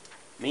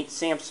 meet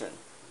Samson.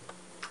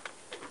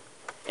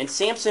 And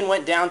Samson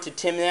went down to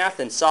Timnath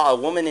and saw a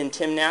woman in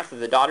Timnath of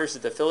the daughters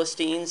of the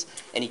Philistines.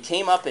 And he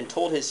came up and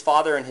told his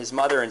father and his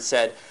mother and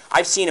said,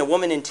 I've seen a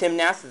woman in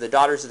Timnath of the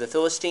daughters of the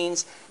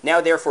Philistines.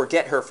 Now therefore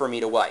get her for me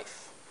to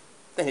wife.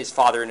 Then his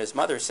father and his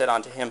mother said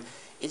unto him,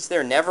 Is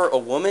there never a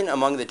woman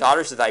among the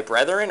daughters of thy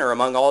brethren, or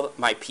among all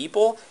my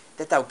people,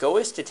 that thou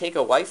goest to take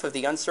a wife of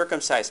the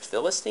uncircumcised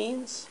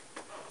Philistines?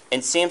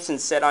 And Samson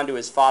said unto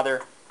his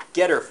father,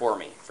 Get her for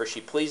me, for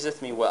she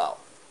pleaseth me well.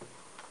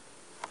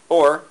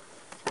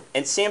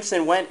 And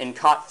Samson went and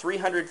caught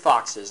 300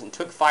 foxes, and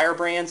took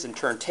firebrands, and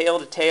turned tail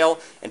to tail,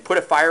 and put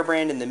a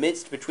firebrand in the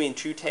midst between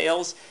 2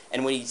 tails.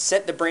 And when he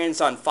set the brands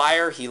on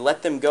fire, he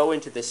let them go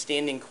into the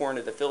standing corn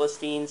of the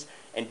Philistines,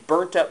 and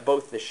burnt up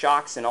both the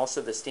shocks and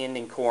also the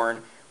standing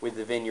corn with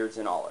the vineyards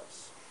and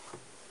olives.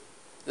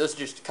 Those are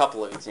just a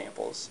couple of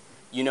examples.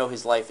 You know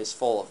his life is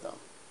full of them.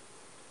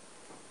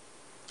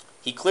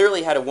 He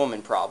clearly had a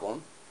woman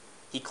problem.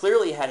 He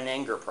clearly had an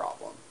anger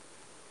problem.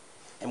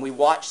 And we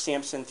watch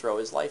Samson throw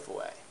his life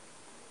away.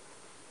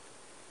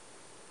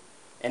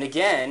 And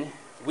again,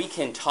 we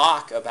can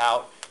talk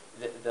about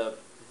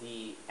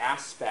the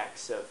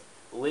aspects of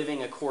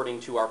living according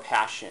to our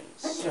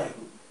passions.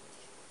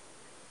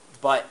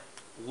 But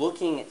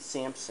looking at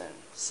Samson,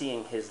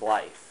 seeing his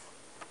life,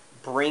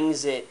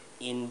 brings it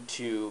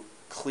into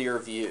clear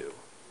view.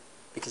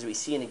 Because we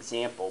see an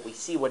example. We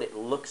see what it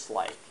looks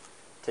like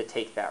to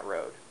take that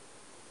road.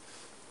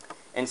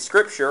 And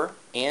Scripture,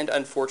 and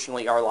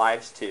unfortunately our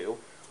lives too,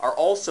 are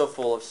also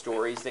full of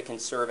stories that can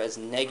serve as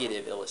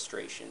negative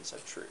illustrations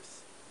of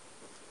truth.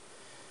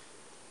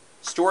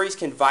 Stories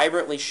can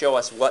vibrantly show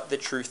us what the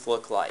truth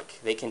looks like.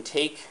 They can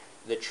take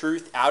the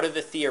truth out of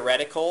the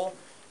theoretical,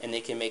 and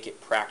they can make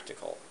it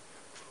practical.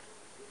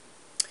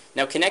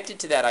 Now, connected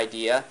to that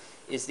idea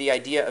is the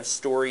idea of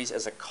stories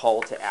as a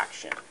call to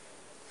action.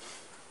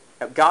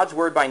 Now, God's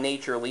Word by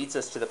nature leads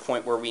us to the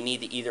point where we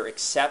need to either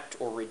accept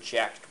or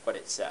reject what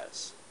it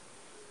says.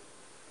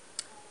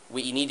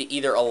 We need to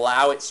either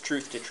allow its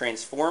truth to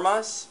transform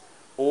us,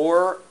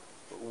 or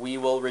we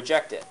will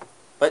reject it.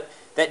 But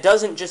that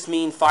doesn't just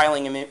mean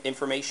filing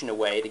information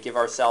away to give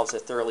ourselves a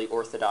thoroughly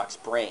orthodox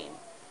brain.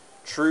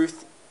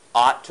 Truth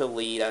ought to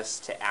lead us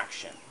to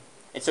action.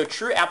 And so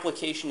true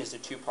application is a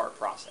 2-part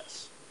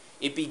process.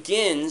 It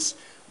begins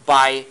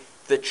by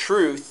the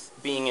truth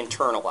being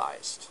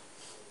internalized.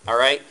 All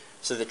right?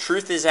 So the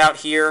truth is out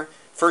here.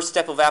 First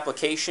step of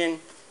application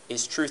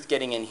is truth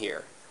getting in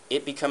here.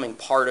 It becoming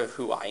part of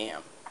who I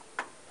am.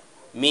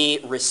 Me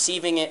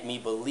receiving it, me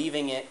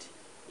believing it,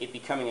 it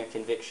becoming a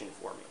conviction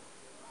for me.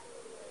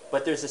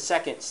 But there's a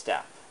second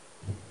step.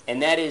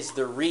 and that is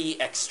the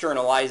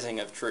re-externalizing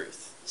of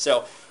truth.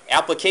 So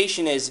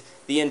application is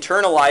the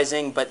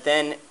internalizing, but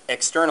then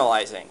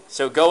externalizing.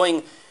 So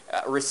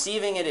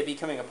receiving it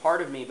becoming a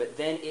part of me, but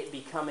then it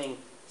becoming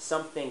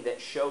something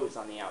that shows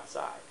on the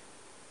outside.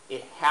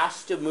 It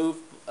has to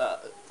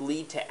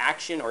lead to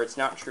action, or it's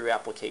not true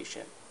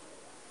application.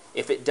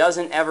 If it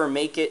doesn't ever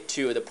make it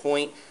to the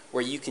point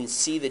where you can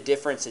see the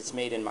difference it's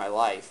made in my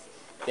life,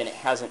 then it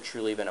hasn't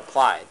truly been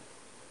applied.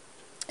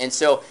 And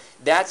so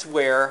that's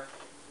where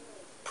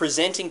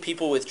presenting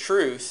people with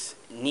truth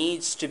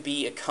needs to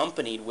be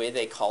accompanied with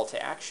a call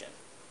to action.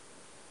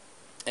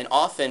 And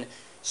often,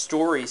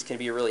 stories can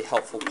be a really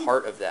helpful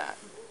part of that.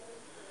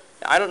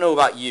 Now, I don't know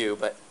about you,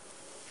 but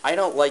I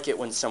don't like it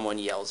when someone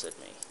yells at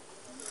me.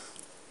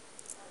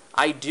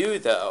 I do,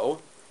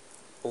 though,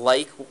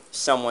 like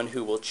someone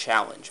who will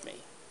challenge me.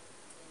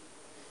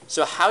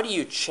 So how do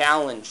you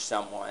challenge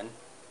someone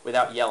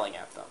without yelling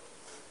at them?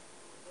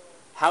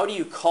 How do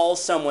you call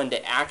someone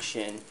to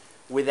action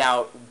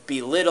without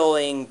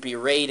belittling,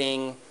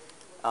 berating,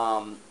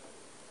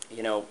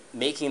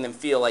 making them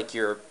feel like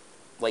you're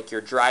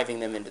driving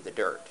them into the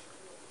dirt?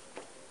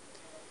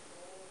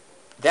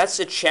 That's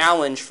a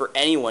challenge for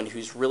anyone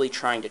who's really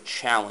trying to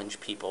challenge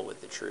people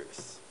with the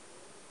truth.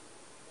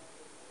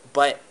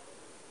 But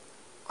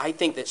I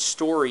think that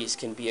stories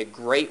can be a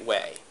great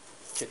way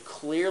to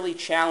clearly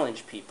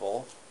challenge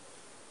people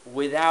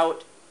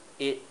without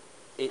it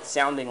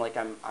sounding like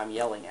I'm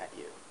yelling at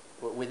you,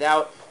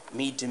 without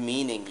me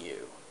demeaning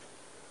you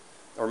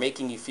or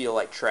making you feel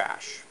like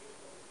trash.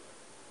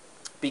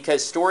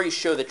 Because stories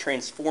show the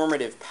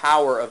transformative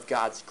power of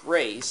God's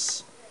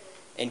grace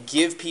and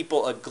give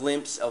people a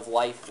glimpse of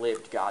life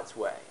lived God's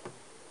way.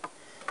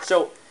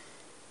 So,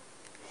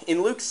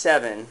 in Luke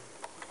 7,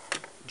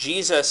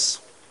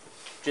 Jesus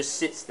just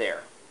sits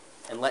there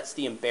and lets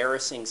the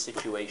embarrassing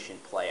situation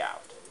play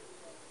out.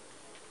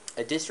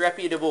 A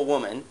disreputable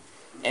woman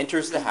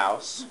enters the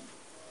house.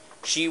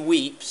 She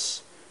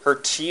weeps, her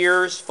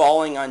tears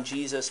falling on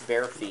Jesus'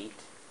 bare feet.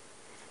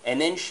 And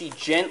then she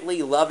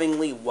gently,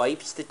 lovingly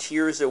wipes the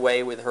tears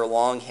away with her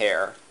long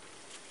hair.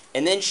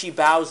 And then she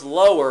bows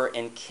lower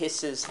and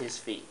kisses his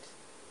feet.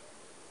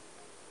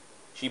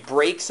 She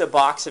breaks a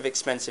box of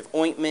expensive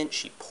ointment.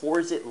 She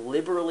pours it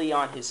liberally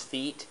on his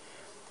feet.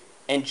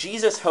 And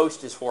Jesus'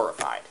 host is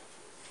horrified.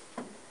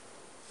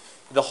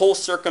 The whole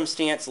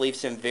circumstance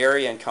leaves him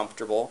very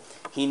uncomfortable.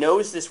 He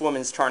knows this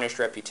woman's tarnished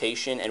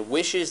reputation and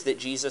wishes that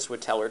Jesus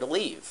would tell her to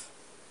leave.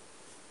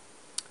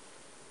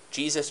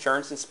 Jesus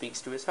turns and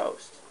speaks to his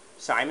host.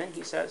 "Simon,"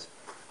 he says,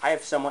 "I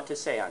have somewhat to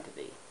say unto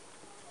thee."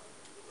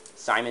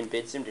 Simon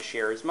bids him to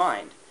share his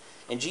mind,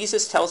 and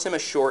Jesus tells him a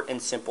short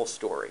and simple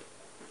story.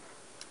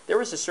 There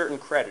was a certain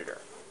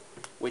creditor,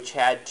 which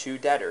had 2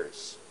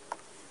 debtors.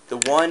 The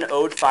one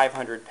owed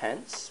 500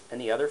 pence,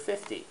 and the other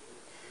 50.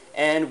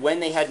 And when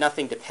they had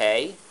nothing to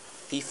pay,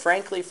 he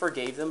frankly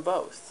forgave them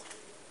both.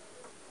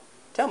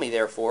 Tell me,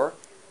 therefore,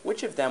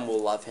 which of them will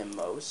love him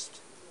most?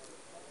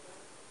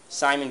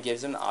 Simon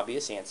gives him the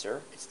obvious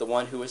answer. It's the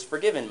one who is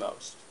forgiven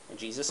most. And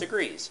Jesus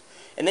agrees.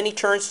 And then he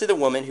turns to the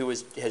woman who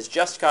has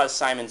just caused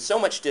Simon so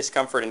much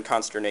discomfort and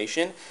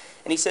consternation,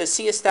 and he says,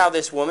 "Seest thou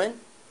this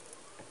woman?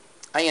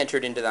 I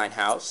entered into thine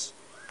house.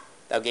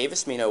 Thou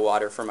gavest me no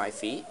water for my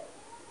feet,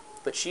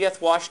 but she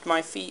hath washed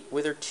my feet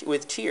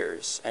with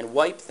tears, and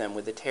wiped them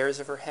with the hairs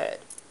of her head.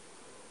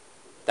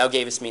 Thou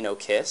gavest me no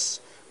kiss,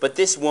 but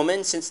this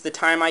woman, since the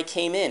time I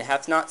came in,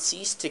 hath not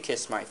ceased to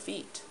kiss my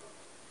feet.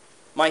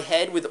 My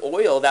head with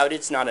oil thou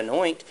didst not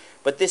anoint,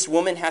 but this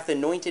woman hath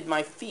anointed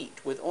my feet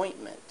with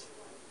ointment.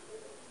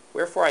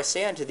 Wherefore I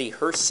say unto thee,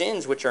 her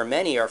sins, which are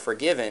many, are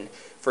forgiven,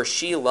 for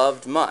she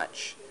loved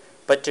much.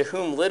 But to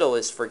whom little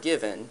is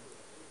forgiven,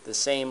 the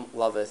same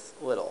loveth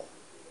little."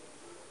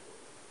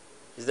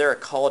 Is there a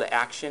call to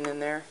action in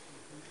there?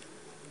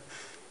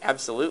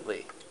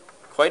 Absolutely.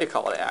 Quite a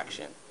call to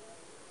action.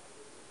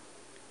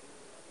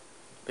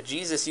 But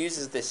Jesus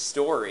uses this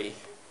story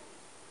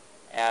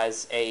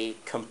as a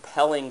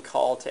compelling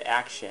call to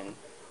action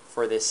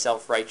for this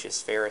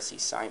self-righteous Pharisee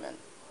Simon.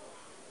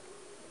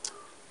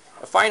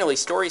 Finally,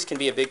 stories can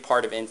be a big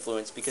part of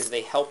influence because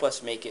they help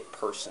us make it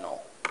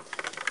personal.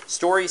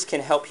 Stories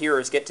can help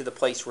hearers get to the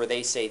place where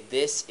they say,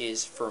 "This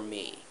is for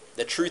me.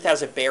 The truth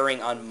has a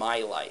bearing on my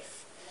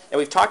life." And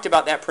we've talked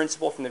about that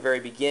principle from the very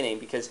beginning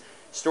because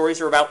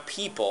stories are about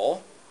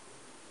people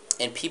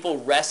and people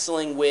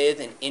wrestling with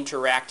and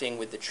interacting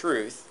with the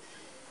truth.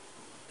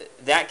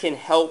 That can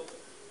help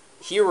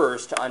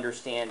hearers to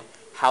understand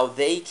how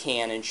they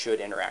can and should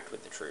interact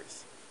with the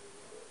truth.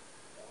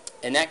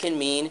 And that can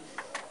mean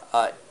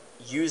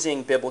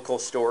using biblical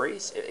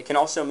stories. It can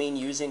also mean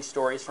using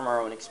stories from our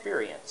own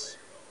experience,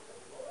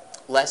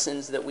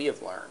 lessons that we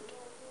have learned.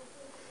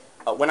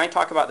 When I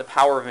talk about the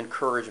power of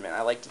encouragement,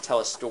 I like to tell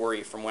a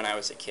story from when I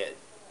was a kid.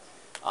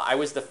 I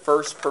was the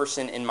first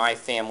person in my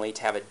family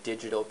to have a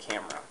digital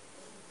camera,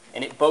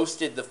 and it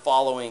boasted the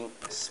following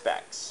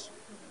specs: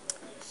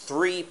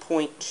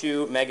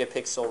 3.2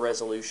 megapixel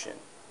resolution,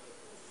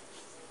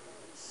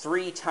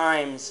 3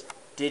 times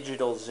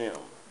digital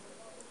zoom,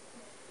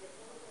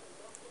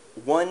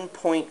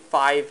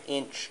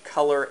 1.5-inch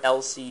color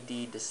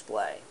LCD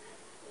display,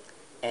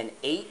 and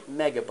 8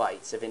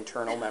 megabytes of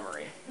internal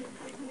memory.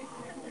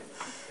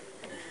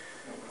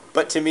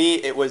 But to me,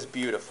 it was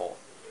beautiful.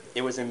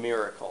 It was a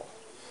miracle.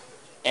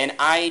 And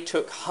I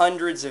took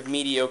hundreds of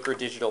mediocre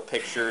digital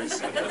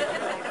pictures,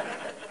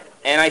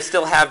 and I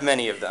still have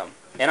many of them.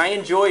 And I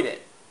enjoyed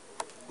it,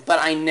 but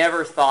I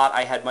never thought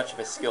I had much of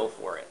a skill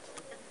for it.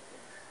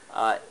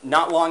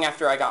 Not long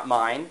after I got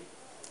mine,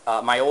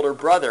 my older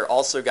brother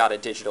also got a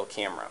digital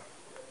camera.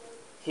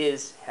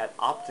 His had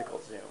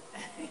optical zoom.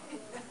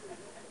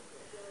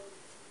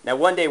 Now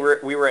one day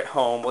we were at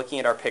home looking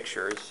at our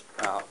pictures,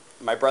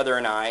 my brother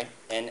and I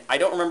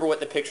don't remember what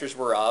the pictures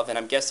were of, and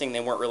I'm guessing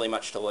they weren't really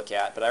much to look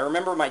at, but I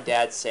remember my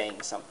dad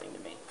saying something to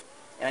me.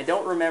 And I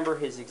don't remember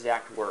his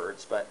exact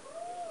words, but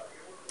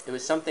it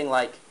was something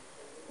like,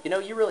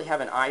 you really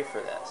have an eye for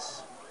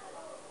this.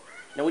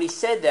 Now when he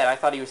said that, I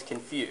thought he was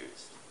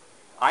confused.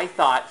 I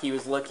thought he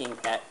was looking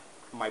at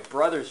my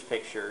brother's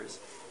pictures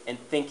and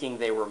thinking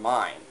they were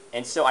mine.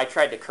 And so I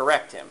tried to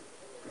correct him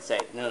and say,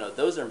 no,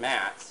 those are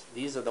Matt's.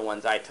 These are the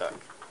ones I took.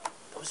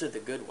 Those are the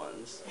good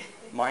ones.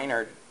 Mine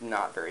are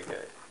not very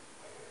good.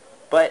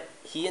 But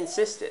he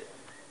insisted.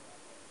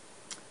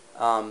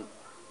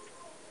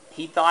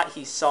 He thought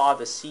he saw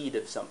the seed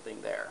of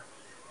something there.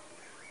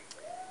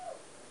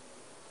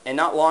 And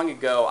not long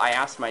ago, I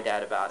asked my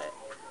dad about it.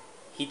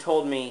 He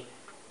told me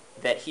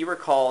that he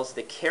recalls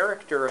the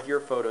character of your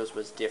photos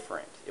was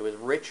different. It was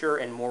richer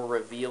and more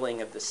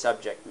revealing of the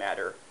subject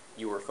matter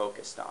you were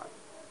focused on.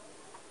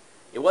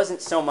 It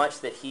wasn't so much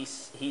that he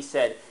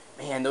said,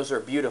 man, those are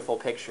beautiful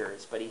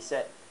pictures, but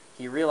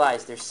he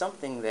realized there's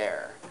something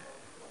there.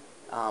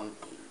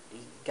 He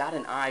got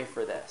an eye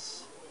for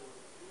this.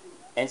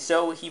 And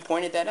so he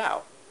pointed that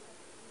out.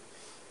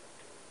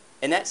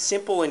 And that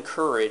simple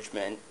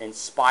encouragement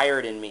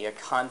inspired in me a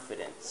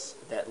confidence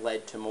that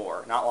led to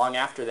more. Not long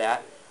after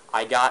that,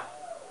 I got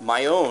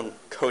my own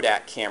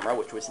Kodak camera,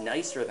 which was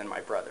nicer than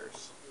my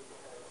brother's.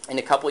 And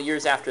a couple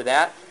years after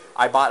that,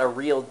 I bought a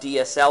real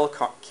DSL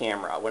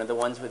camera, one of the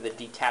ones with the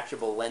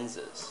detachable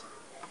lenses.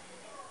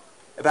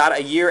 About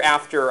a year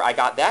after I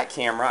got that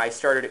camera, I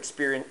started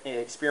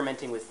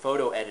experimenting with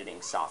photo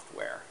editing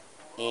software.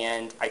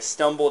 And I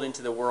stumbled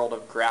into the world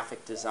of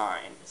graphic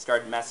design.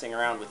 Started messing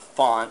around with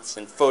fonts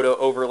and photo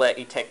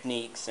overlay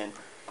techniques, and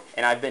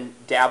I've been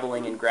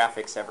dabbling in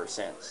graphics ever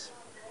since.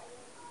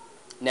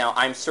 Now,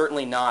 I'm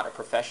certainly not a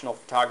professional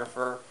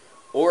photographer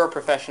or a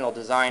professional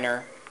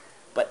designer,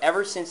 but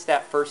ever since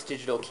that first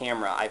digital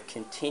camera, I've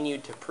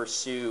continued to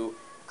pursue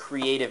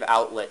creative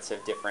outlets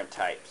of different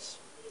types,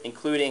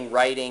 including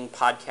writing,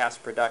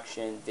 podcast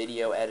production,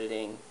 video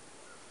editing.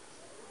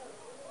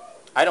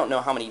 I don't know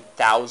how many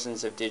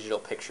thousands of digital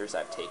pictures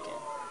I've taken,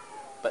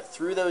 but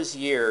through those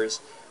years,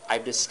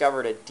 I've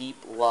discovered a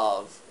deep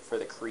love for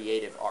the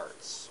creative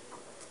arts.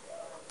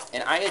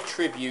 And I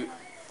attribute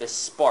the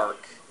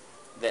spark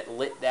that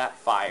lit that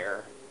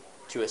fire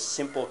to a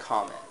simple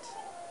comment.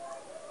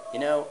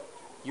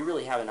 You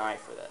really have an eye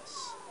for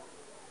this.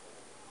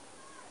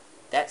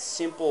 That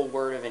simple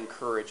word of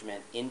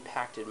encouragement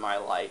impacted my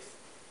life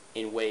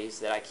in ways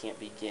that I can't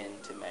begin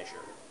to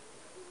measure.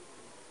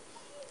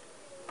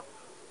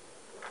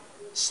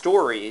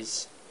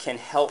 Stories can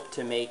help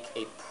to make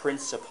a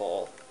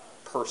principle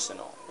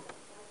personal.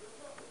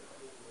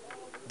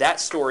 That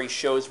story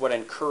shows what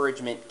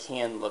encouragement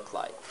can look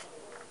like.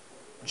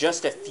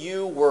 Just a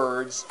few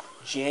words,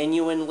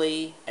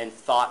 genuinely and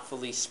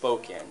thoughtfully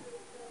spoken,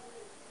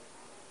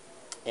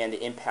 and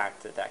the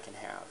impact that can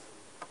have.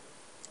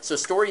 So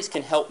stories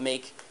can help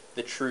make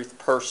the truth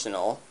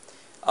personal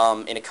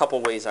in a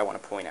couple ways I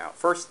want to point out.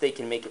 First, they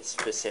can make it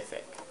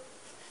specific.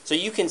 So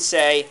you can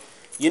say,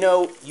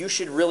 you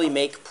should really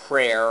make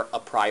prayer a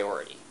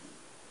priority.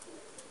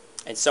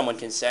 And someone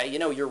can say,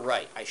 you're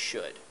right, I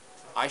should.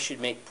 I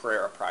should make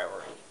prayer a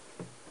priority.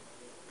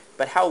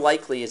 But how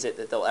likely is it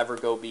that they'll ever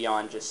go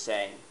beyond just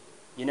saying,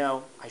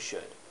 I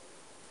should.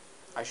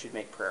 I should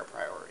make prayer a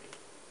priority.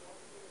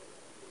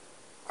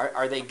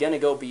 Are they going to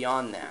go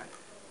beyond that?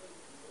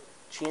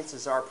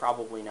 Chances are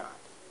probably not.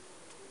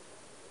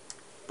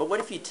 But what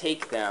if you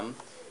take them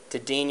to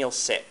Daniel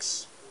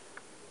 6,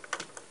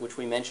 which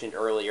we mentioned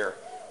earlier?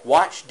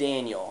 Watch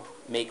Daniel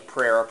make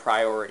prayer a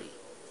priority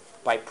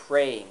by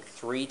praying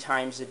 3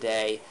 times a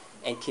day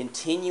and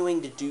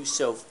continuing to do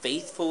so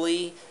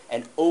faithfully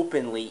and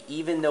openly,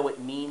 even though it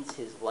means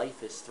his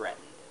life is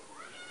threatened.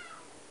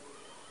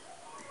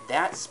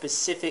 That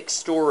specific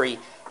story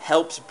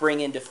helps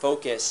bring into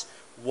focus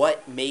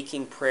what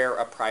making prayer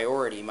a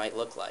priority might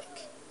look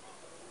like.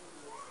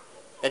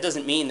 That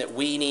doesn't mean that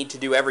we need to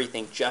do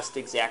everything just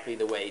exactly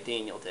the way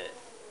Daniel did.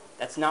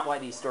 That's not why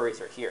these stories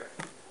are here.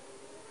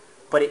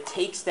 But it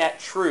takes that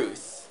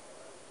truth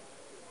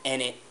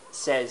and it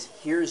says,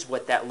 here's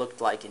what that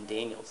looked like in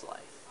Daniel's life.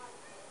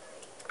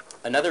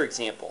 Another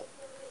example,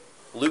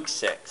 Luke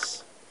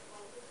 6.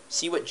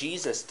 See what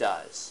Jesus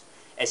does.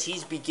 As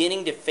he's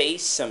beginning to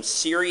face some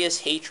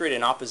serious hatred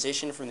and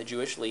opposition from the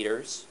Jewish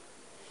leaders,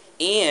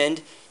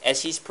 and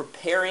as he's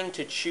preparing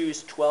to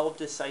choose 12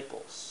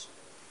 disciples.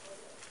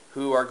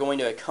 who are going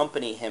to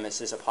accompany him as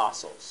his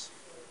apostles.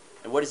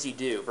 And what does he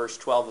do? Verse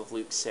 12 of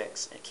Luke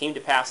 6. "And it came to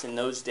pass in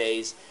those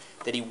days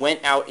that he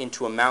went out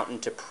into a mountain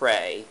to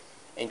pray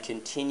and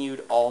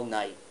continued all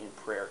night in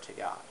prayer to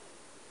God."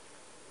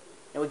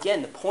 Now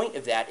again, the point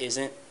of that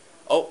isn't,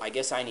 oh, I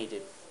guess I need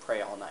to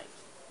pray all night.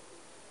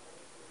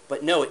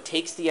 But no, it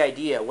takes the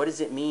idea, what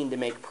does it mean to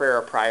make prayer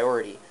a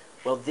priority?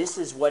 Well, this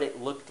is what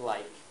it looked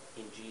like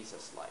in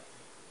Jesus' life.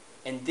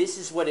 And this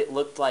is what it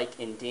looked like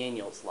in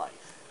Daniel's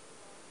life.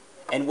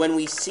 And when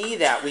we see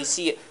that, we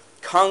see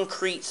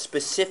concrete,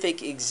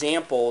 specific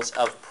examples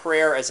of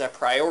prayer as a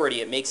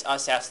priority. It makes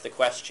us ask the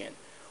question,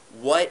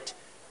 what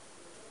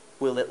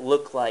will it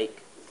look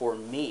like for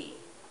me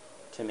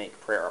to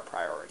make prayer a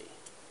priority?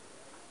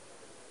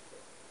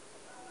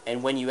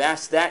 And when you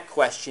ask that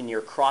question,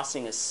 you're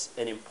crossing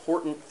an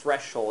important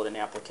threshold in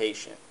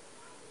application.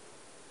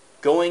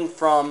 Going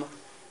from,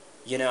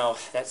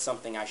 that's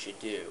something I should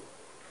do,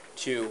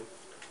 to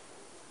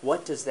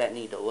what does that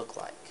need to look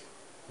like?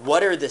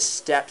 What are the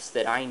steps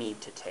that I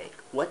need to take?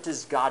 What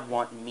does God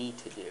want me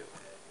to do?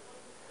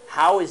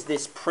 How is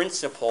this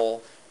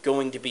principle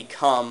going to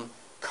become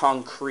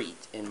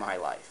concrete in my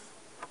life?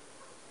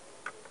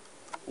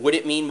 Would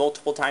it mean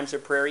multiple times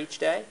of prayer each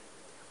day?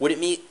 Would it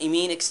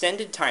mean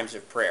extended times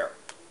of prayer,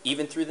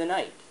 even through the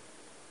night?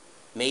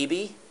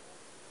 Maybe,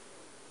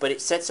 but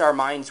it sets our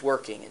minds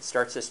working. It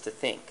starts us to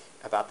think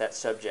about that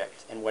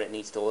subject and what it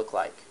needs to look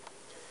like.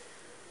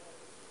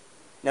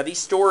 Now, these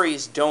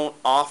stories don't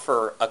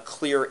offer a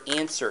clear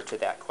answer to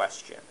that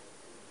question,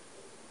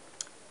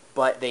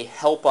 but they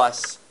help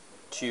us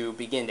to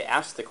begin to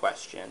ask the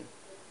question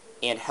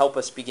and help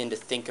us begin to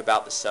think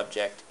about the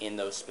subject in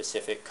those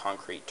specific,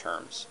 concrete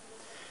terms.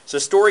 So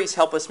stories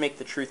help us make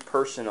the truth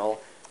personal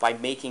by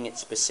making it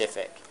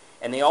specific.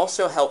 And they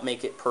also help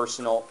make it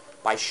personal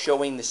by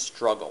showing the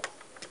struggle.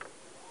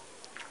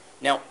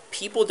 Now,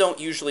 people don't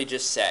usually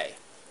just say,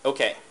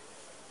 okay,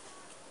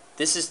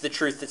 this is the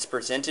truth that's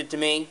presented to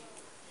me.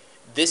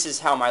 This is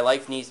how my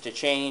life needs to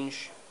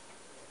change.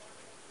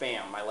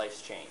 Bam, my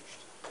life's changed.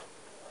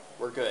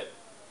 We're good.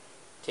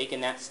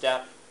 Taking that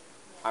step,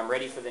 I'm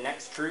ready for the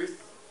next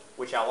truth,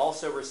 which I'll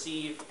also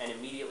receive and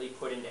immediately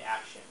put into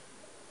action.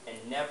 And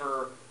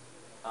never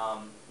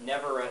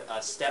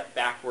a step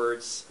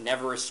backwards,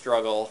 never a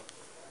struggle.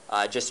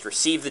 Just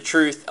receive the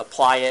truth,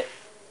 apply it,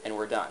 and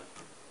we're done.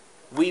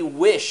 We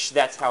wish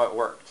that's how it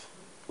worked.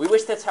 We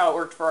wish that's how it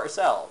worked for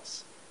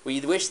ourselves. We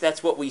wish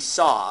that's what we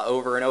saw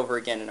over and over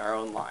again in our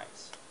own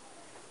lives.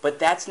 But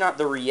that's not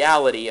the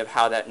reality of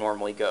how that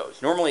normally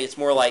goes. Normally it's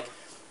more like,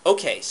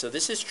 okay, so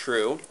this is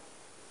true,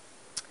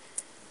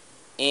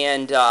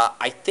 and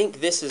I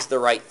think this is the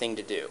right thing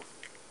to do.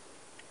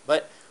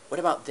 But what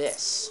about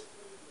this?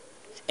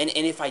 And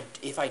if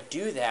I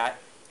do that,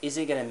 is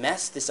it going to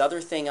mess this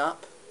other thing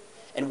up?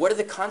 And what are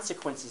the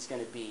consequences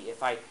going to be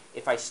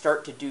if I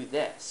start to do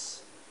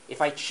this?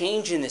 If I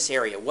change in this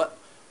area,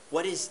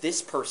 what is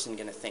this person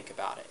going to think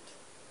about it?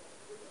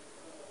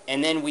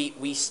 And then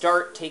we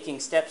start taking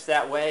steps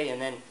that way,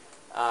 and then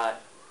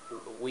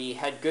we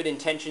had good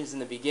intentions in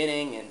the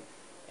beginning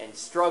and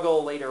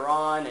struggle later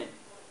on.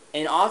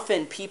 And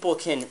often people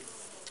can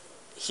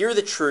hear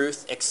the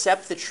truth,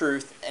 accept the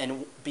truth,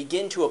 and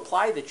begin to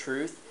apply the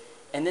truth,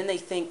 and then they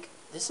think,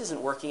 this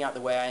isn't working out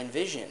the way I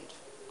envisioned.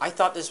 I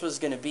thought this was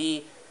going to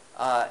be,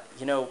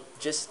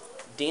 just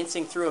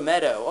dancing through a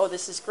meadow. Oh,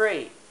 this is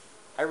great.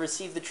 I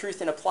received the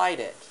truth and applied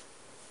it.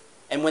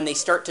 And when they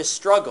start to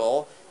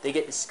struggle, they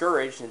get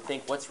discouraged and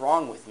think, what's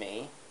wrong with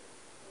me?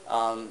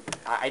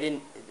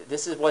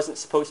 This wasn't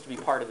supposed to be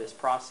part of this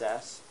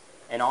process,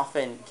 and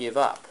often give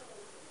up.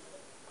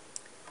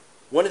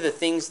 One of the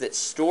things that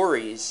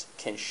stories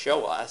can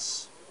show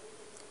us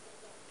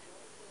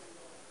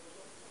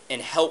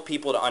and help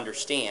people to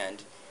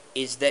understand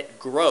is that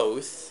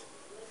growth,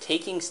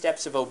 taking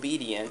steps of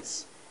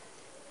obedience,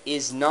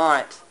 is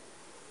not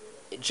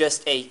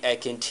just a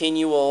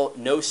continual,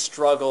 no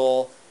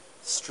struggle,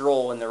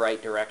 stroll in the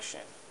right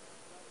direction.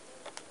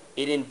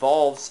 It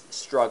involves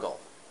struggle.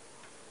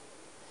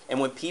 And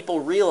when people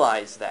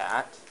realize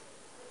that,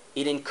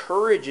 it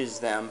encourages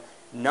them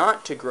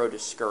not to grow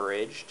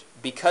discouraged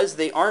because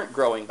they aren't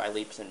growing by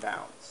leaps and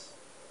bounds.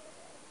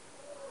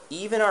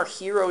 Even our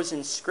heroes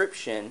in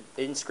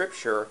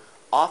Scripture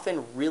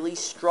often really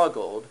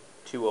struggled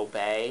to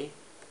obey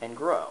and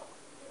grow.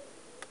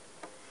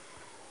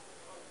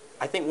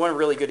 I think one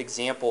really good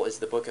example is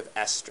the book of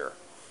Esther.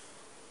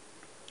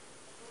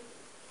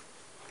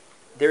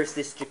 There's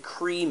this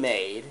decree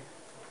made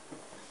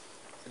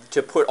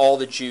to put all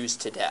the Jews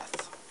to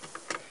death.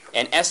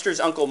 And Esther's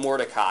uncle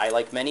Mordecai,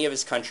 like many of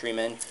his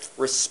countrymen,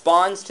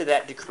 responds to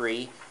that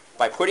decree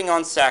by putting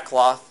on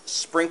sackcloth,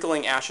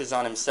 sprinkling ashes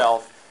on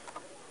himself,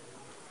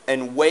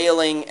 and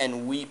wailing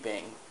and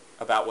weeping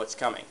about what's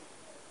coming.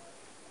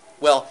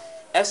 Well,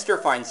 Esther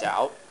finds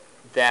out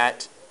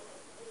that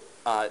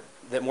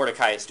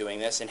Mordecai is doing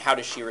this, and how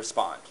does she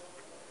respond?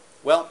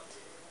 Well,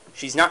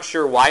 she's not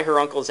sure why her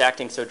uncle is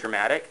acting so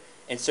dramatic,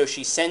 and so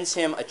she sends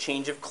him a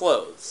change of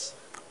clothes.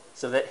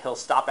 so that he'll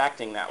stop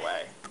acting that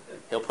way.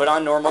 He'll put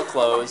on normal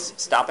clothes,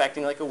 stop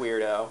acting like a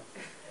weirdo.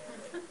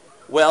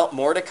 Well,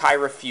 Mordecai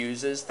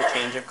refuses the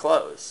change of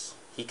clothes.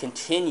 He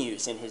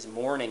continues in his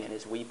mourning and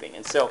his weeping.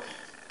 And so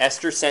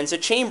Esther sends a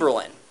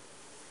chamberlain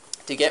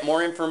to get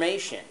more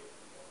information.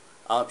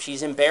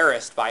 She's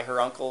embarrassed by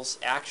her uncle's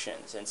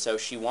actions, and so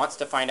she wants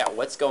to find out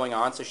what's going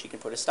on so she can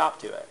put a stop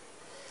to it.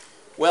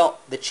 Well,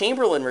 the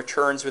chamberlain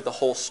returns with the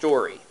whole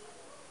story,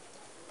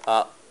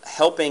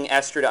 helping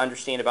Esther to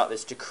understand about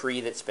this decree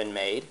that's been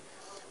made.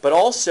 But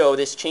also,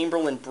 this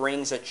chamberlain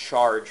brings a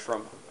charge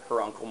from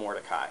her uncle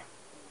Mordecai.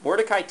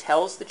 Mordecai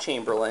tells the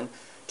chamberlain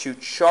to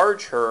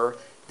charge her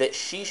that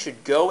she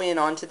should go in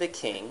unto the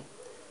king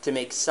to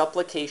make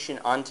supplication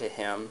unto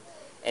him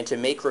and to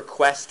make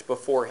request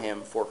before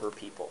him for her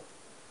people.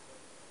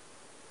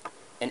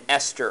 And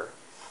Esther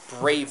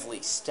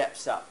bravely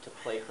steps up to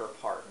play her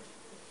part,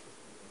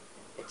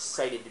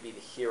 excited to be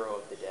the hero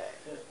of the day.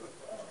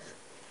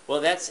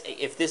 Well,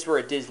 if this were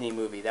a Disney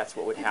movie, that's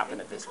what would happen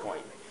at this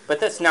point. But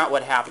that's not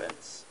what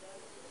happens.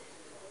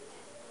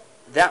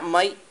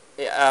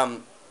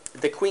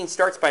 The queen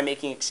starts by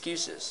making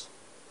excuses.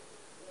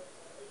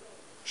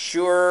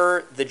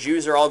 Sure, the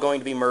Jews are all going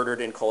to be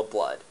murdered in cold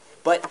blood,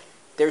 but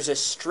there's a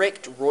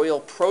strict royal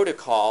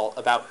protocol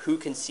about who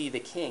can see the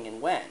king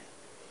and when.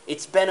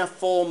 It's been a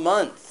full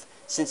month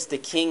since the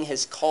king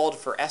has called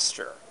for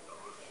Esther.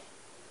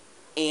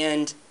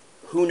 And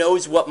who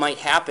knows what might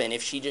happen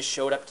if she just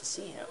showed up to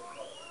see him.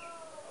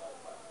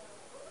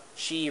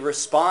 She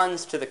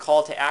responds to the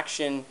call to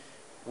action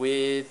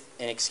with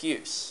an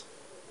excuse.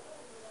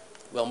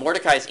 Well,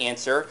 Mordecai's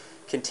answer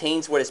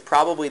contains what is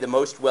probably the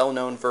most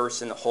well-known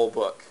verse in the whole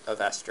book of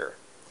Esther.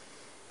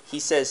 He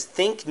says,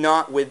 "Think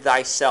not with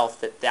thyself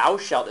that thou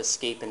shalt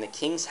escape in the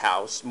king's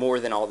house more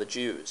than all the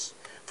Jews.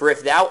 For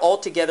if thou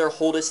altogether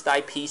holdest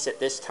thy peace at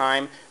this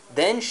time,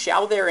 then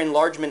shall their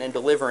enlargement and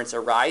deliverance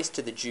arise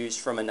to the Jews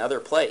from another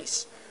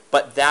place.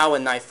 But thou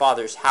and thy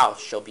father's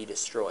house shall be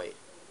destroyed.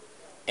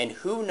 And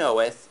who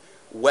knoweth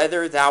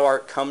whether thou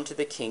art come to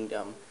the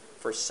kingdom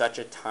for such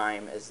a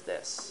time as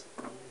this?"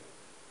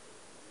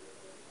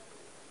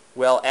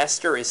 Well,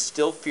 Esther is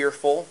still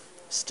fearful,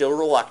 still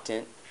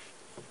reluctant,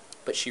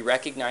 but she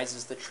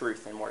recognizes the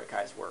truth in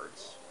Mordecai's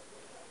words.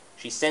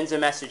 She sends a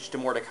message to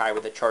Mordecai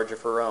with a charge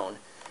of her own.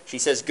 She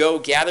says, "Go,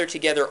 gather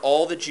together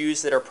all the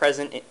Jews that are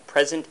present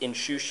in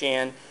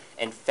Shushan,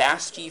 and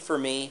fast ye for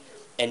me,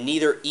 and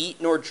neither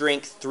eat nor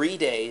drink 3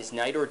 days,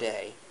 night or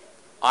day.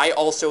 I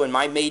also and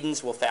my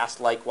maidens will fast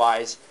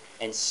likewise,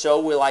 and so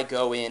will I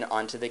go in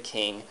unto the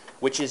king,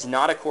 which is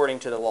not according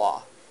to the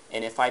law.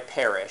 And if I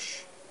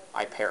perish,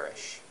 I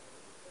perish."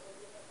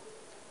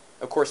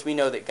 Of course, we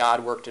know that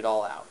God worked it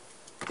all out.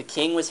 The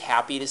king was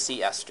happy to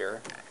see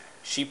Esther.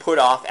 She put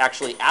off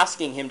actually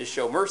asking him to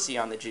show mercy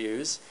on the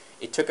Jews.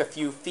 It took a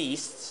few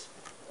feasts,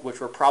 which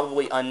were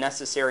probably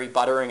unnecessary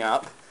buttering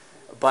up,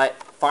 but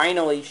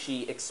finally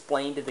she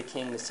explained to the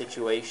king the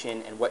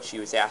situation and what she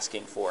was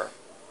asking for.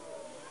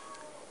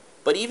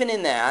 But even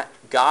in that,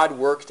 God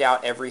worked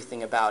out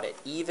everything about it,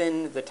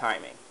 even the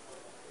timing.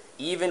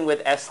 Even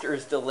with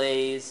Esther's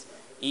delays,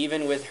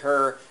 even with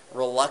her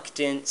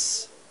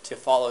reluctance to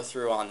follow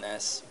through on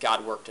this,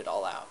 God worked it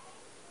all out.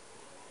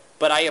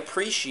 But I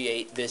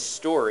appreciate this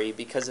story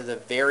because of the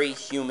very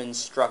human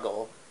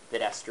struggle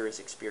that Esther is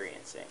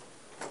experiencing.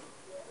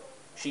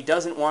 She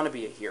doesn't want to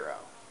be a hero.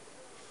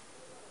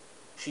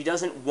 She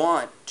doesn't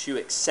want to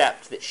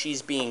accept that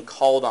she's being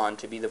called on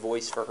to be the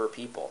voice for her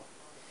people.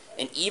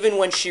 And even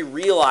when she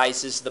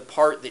realizes the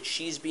part that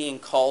she's being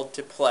called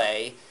to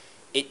play,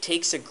 it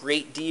takes a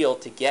great deal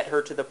to get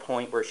her to the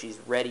point where she's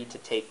ready to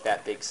take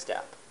that big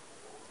step.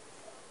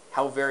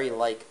 How very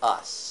like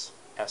us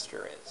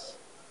Esther is.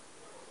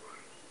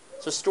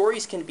 So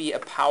stories can be a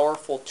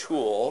powerful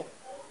tool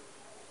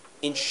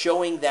in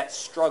showing that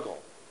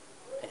struggle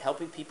and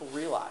helping people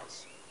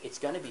realize it's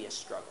going to be a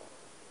struggle.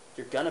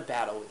 You're going to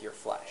battle with your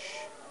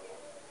flesh.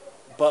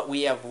 But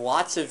we have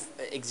lots of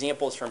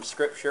examples from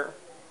Scripture,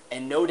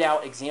 and no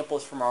doubt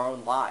examples from our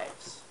own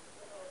lives,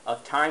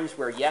 of times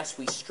where, yes,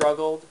 we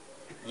struggled,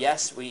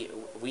 yes, we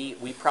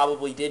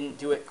probably didn't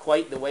do it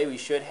quite the way we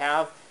should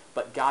have,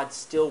 but God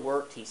still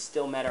worked, He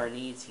still met our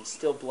needs, He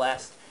still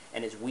blessed,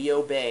 and as we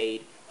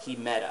obeyed, He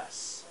met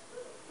us,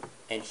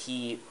 and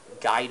He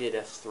guided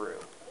us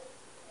through.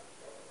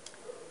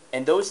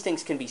 And those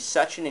things can be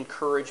such an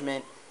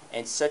encouragement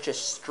and such a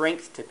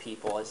strength to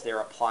people as they're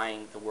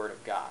applying the Word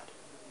of God.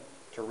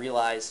 To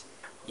realize,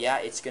 yeah,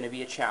 it's going to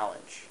be a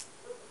challenge,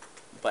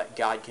 but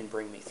God can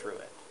bring me through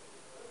it.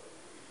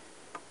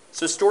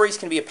 So stories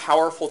can be a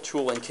powerful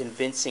tool in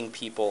convincing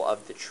people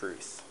of the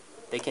truth.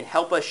 They can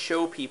help us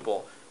show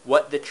people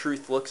what the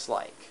truth looks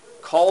like,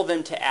 call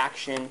them to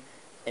action,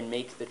 and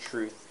make the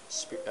truth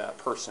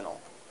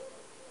personal.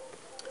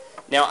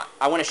 Now,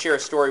 I want to share a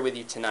story with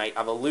you tonight.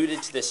 I've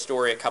alluded to this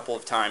story a couple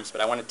of times,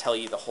 but I want to tell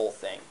you the whole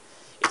thing.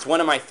 It's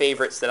one of my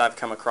favorites that I've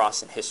come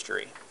across in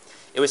history.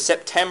 It was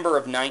September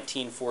of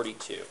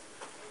 1942.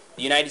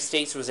 The United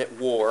States was at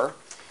war,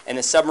 and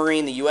the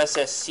submarine, the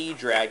USS Sea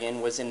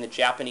Dragon, was in the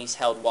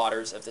Japanese-held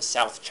waters of the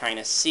South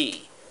China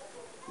Sea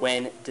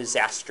when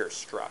disaster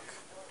struck.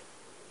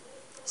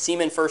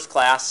 Seaman First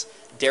Class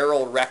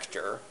Darrell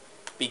Rector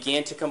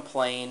began to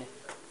complain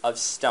of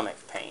stomach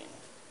pain.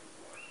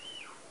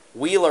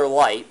 Wheeler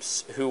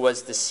Lipes, who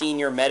was the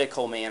senior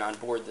medical man on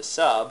board the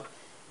sub,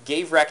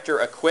 gave Rector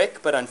a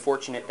quick but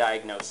unfortunate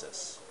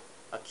diagnosis: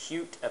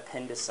 acute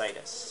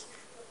appendicitis.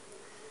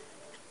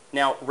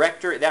 Now,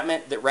 that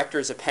meant that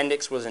Rector's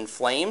appendix was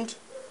inflamed,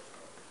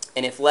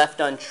 and if left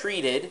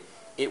untreated,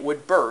 it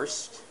would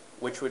burst,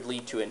 which would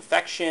lead to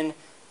infection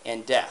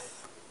and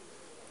death.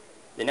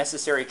 The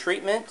necessary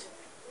treatment: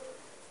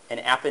 an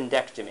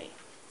appendectomy,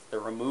 the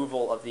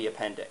removal of the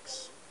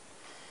appendix.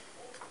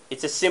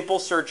 It's a simple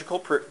surgical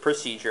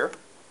procedure,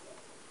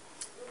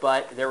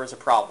 but there was a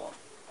problem.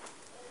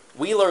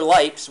 Wheeler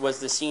Lipes was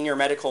the senior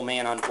medical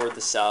man on board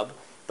the sub,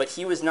 but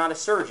he was not a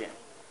surgeon.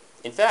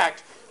 In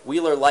fact,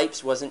 Wheeler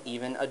Lipes wasn't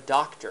even a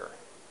doctor.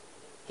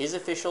 His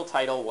official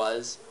title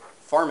was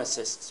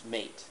pharmacist's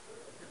mate.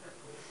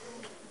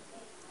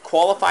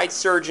 Qualified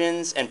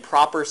surgeons and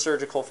proper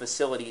surgical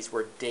facilities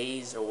were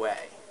days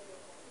away,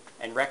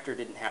 and Rector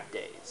didn't have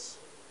days.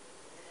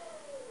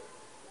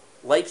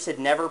 Lipes had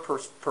never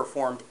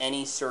performed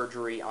any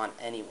surgery on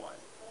anyone.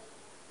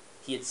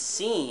 He had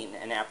seen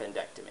an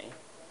appendectomy,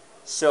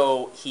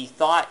 so he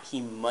thought he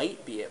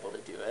might be able to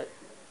do it.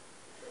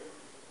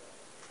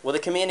 Well, the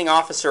commanding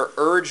officer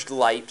urged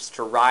Lipes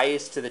to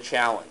rise to the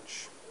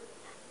challenge,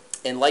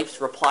 and Lipes'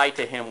 reply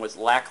to him was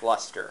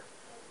lackluster.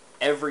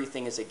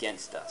 "Everything is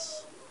against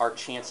us. Our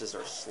chances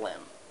are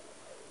slim."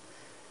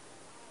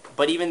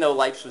 But even though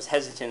Lipes was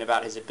hesitant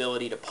about his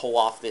ability to pull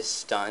off this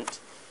stunt,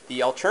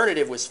 the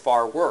alternative was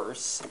far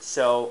worse,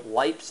 so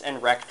Lipes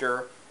and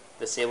Rector,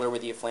 the sailor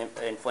with the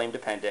inflamed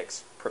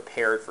appendix,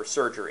 prepared for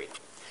surgery.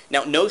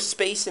 Now, no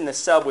space in the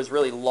sub was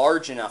really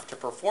large enough to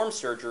perform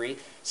surgery,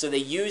 so they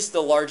used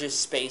the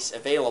largest space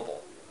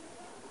available,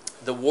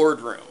 the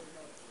wardroom.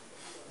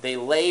 They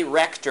lay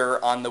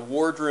Rector on the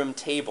wardroom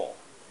table,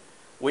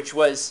 which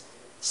was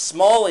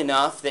small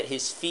enough that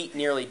his feet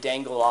nearly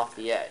dangled off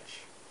the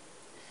edge.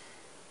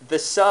 The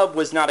sub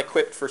was not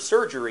equipped for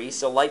surgery,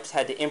 so Lipes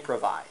had to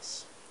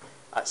improvise.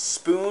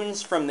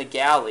 Spoons from the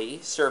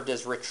galley served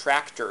as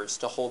retractors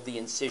to hold the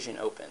incision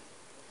open.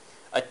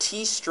 A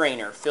tea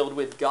strainer filled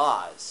with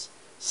gauze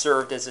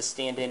served as a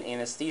stand-in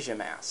anesthesia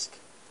mask.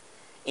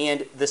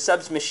 And the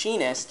sub's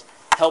machinist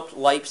helped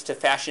Lipes to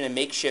fashion a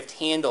makeshift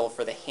handle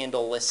for the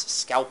handleless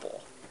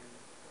scalpel.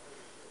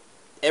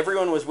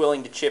 Everyone was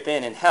willing to chip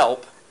in and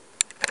help,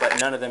 but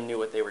none of them knew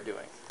what they were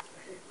doing.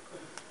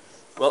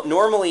 Well,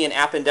 normally an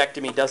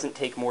appendectomy doesn't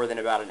take more than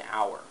about an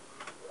hour.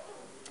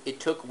 It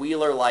took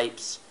Wheeler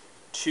Lipes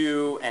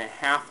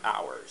 2.5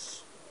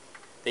 hours.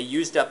 They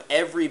used up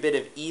every bit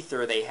of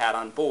ether they had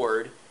on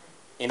board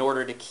in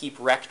order to keep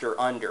Rector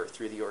under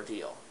through the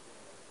ordeal.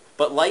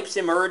 But Lipes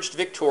emerged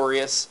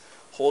victorious,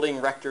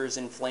 holding Rector's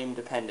inflamed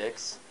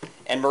appendix,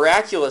 and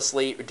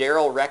miraculously,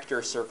 Darrell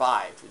Rector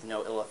survived with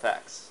no ill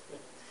effects.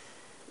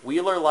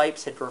 Wheeler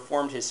Lipes had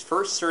performed his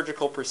first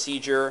surgical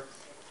procedure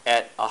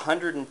at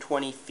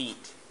 120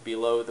 feet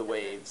below the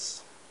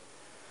waves.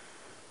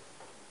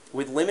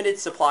 With limited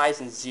supplies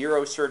and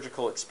zero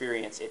surgical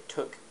experience, it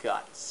took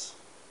guts.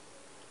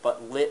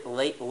 But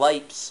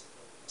Lipes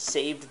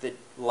saved the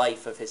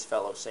life of his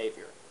fellow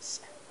savior.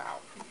 Wow.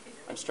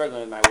 I'm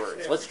struggling with my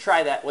words. Let's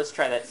try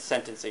that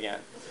sentence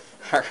again.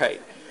 All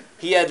right.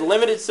 He had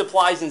limited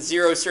supplies and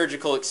zero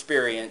surgical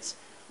experience,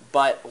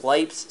 but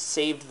Lipes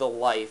saved the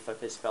life of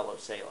his fellow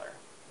sailor.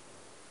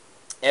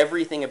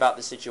 Everything about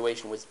the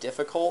situation was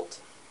difficult.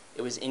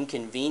 It was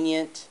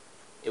inconvenient.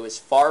 It was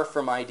far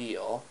from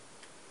ideal.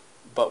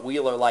 But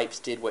Wheeler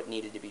Lipes did what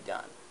needed to be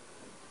done.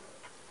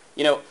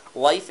 You know,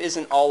 life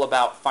isn't all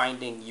about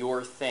finding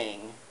your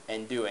thing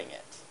and doing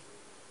it.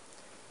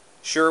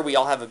 Sure, we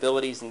all have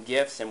abilities and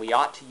gifts, and we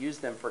ought to use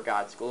them for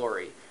God's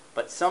glory.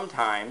 But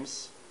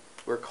sometimes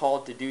we're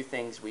called to do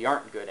things we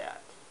aren't good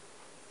at,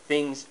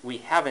 things we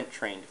haven't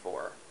trained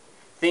for,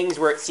 things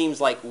where it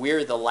seems like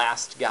we're the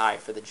last guy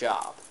for the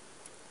job.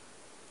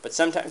 But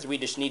sometimes we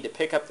just need to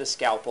pick up the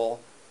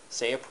scalpel,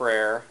 say a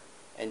prayer,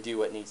 and do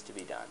what needs to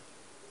be done.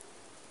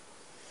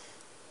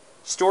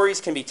 Stories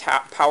can be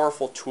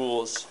powerful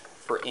tools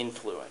for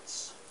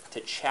influence, to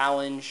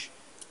challenge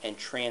and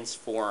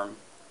transform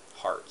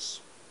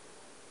hearts.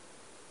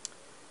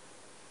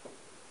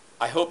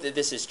 I hope that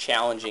this is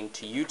challenging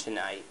to you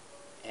tonight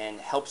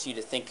and helps you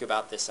to think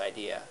about this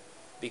idea,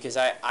 because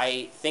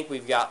I think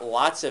we've got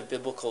lots of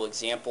biblical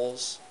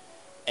examples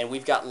and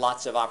we've got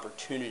lots of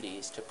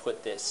opportunities to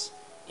put this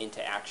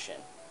into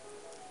action.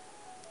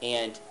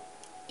 And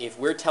if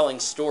we're telling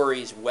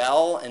stories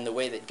well in the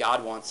way that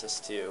God wants us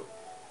to,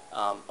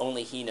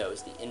 only He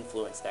knows the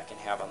influence that can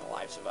have on the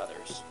lives of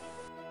others.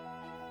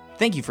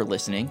 Thank you for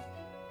listening.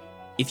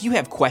 If you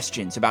have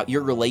questions about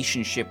your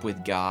relationship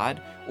with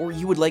God, or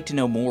you would like to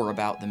know more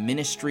about the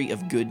ministry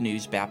of Good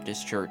News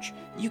Baptist Church,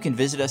 you can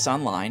visit us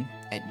online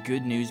at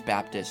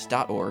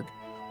goodnewsbaptist.org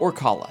or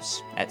call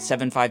us at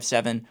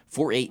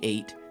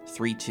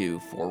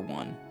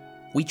 757-488-3241.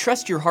 We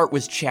trust your heart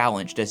was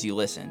challenged as you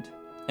listened.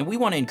 and we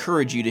want to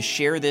encourage you to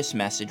share this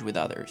message with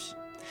others.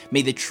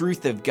 May the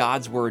truth of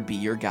God's Word be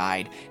your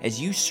guide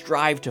as you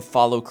strive to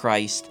follow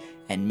Christ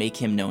and make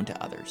Him known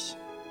to others.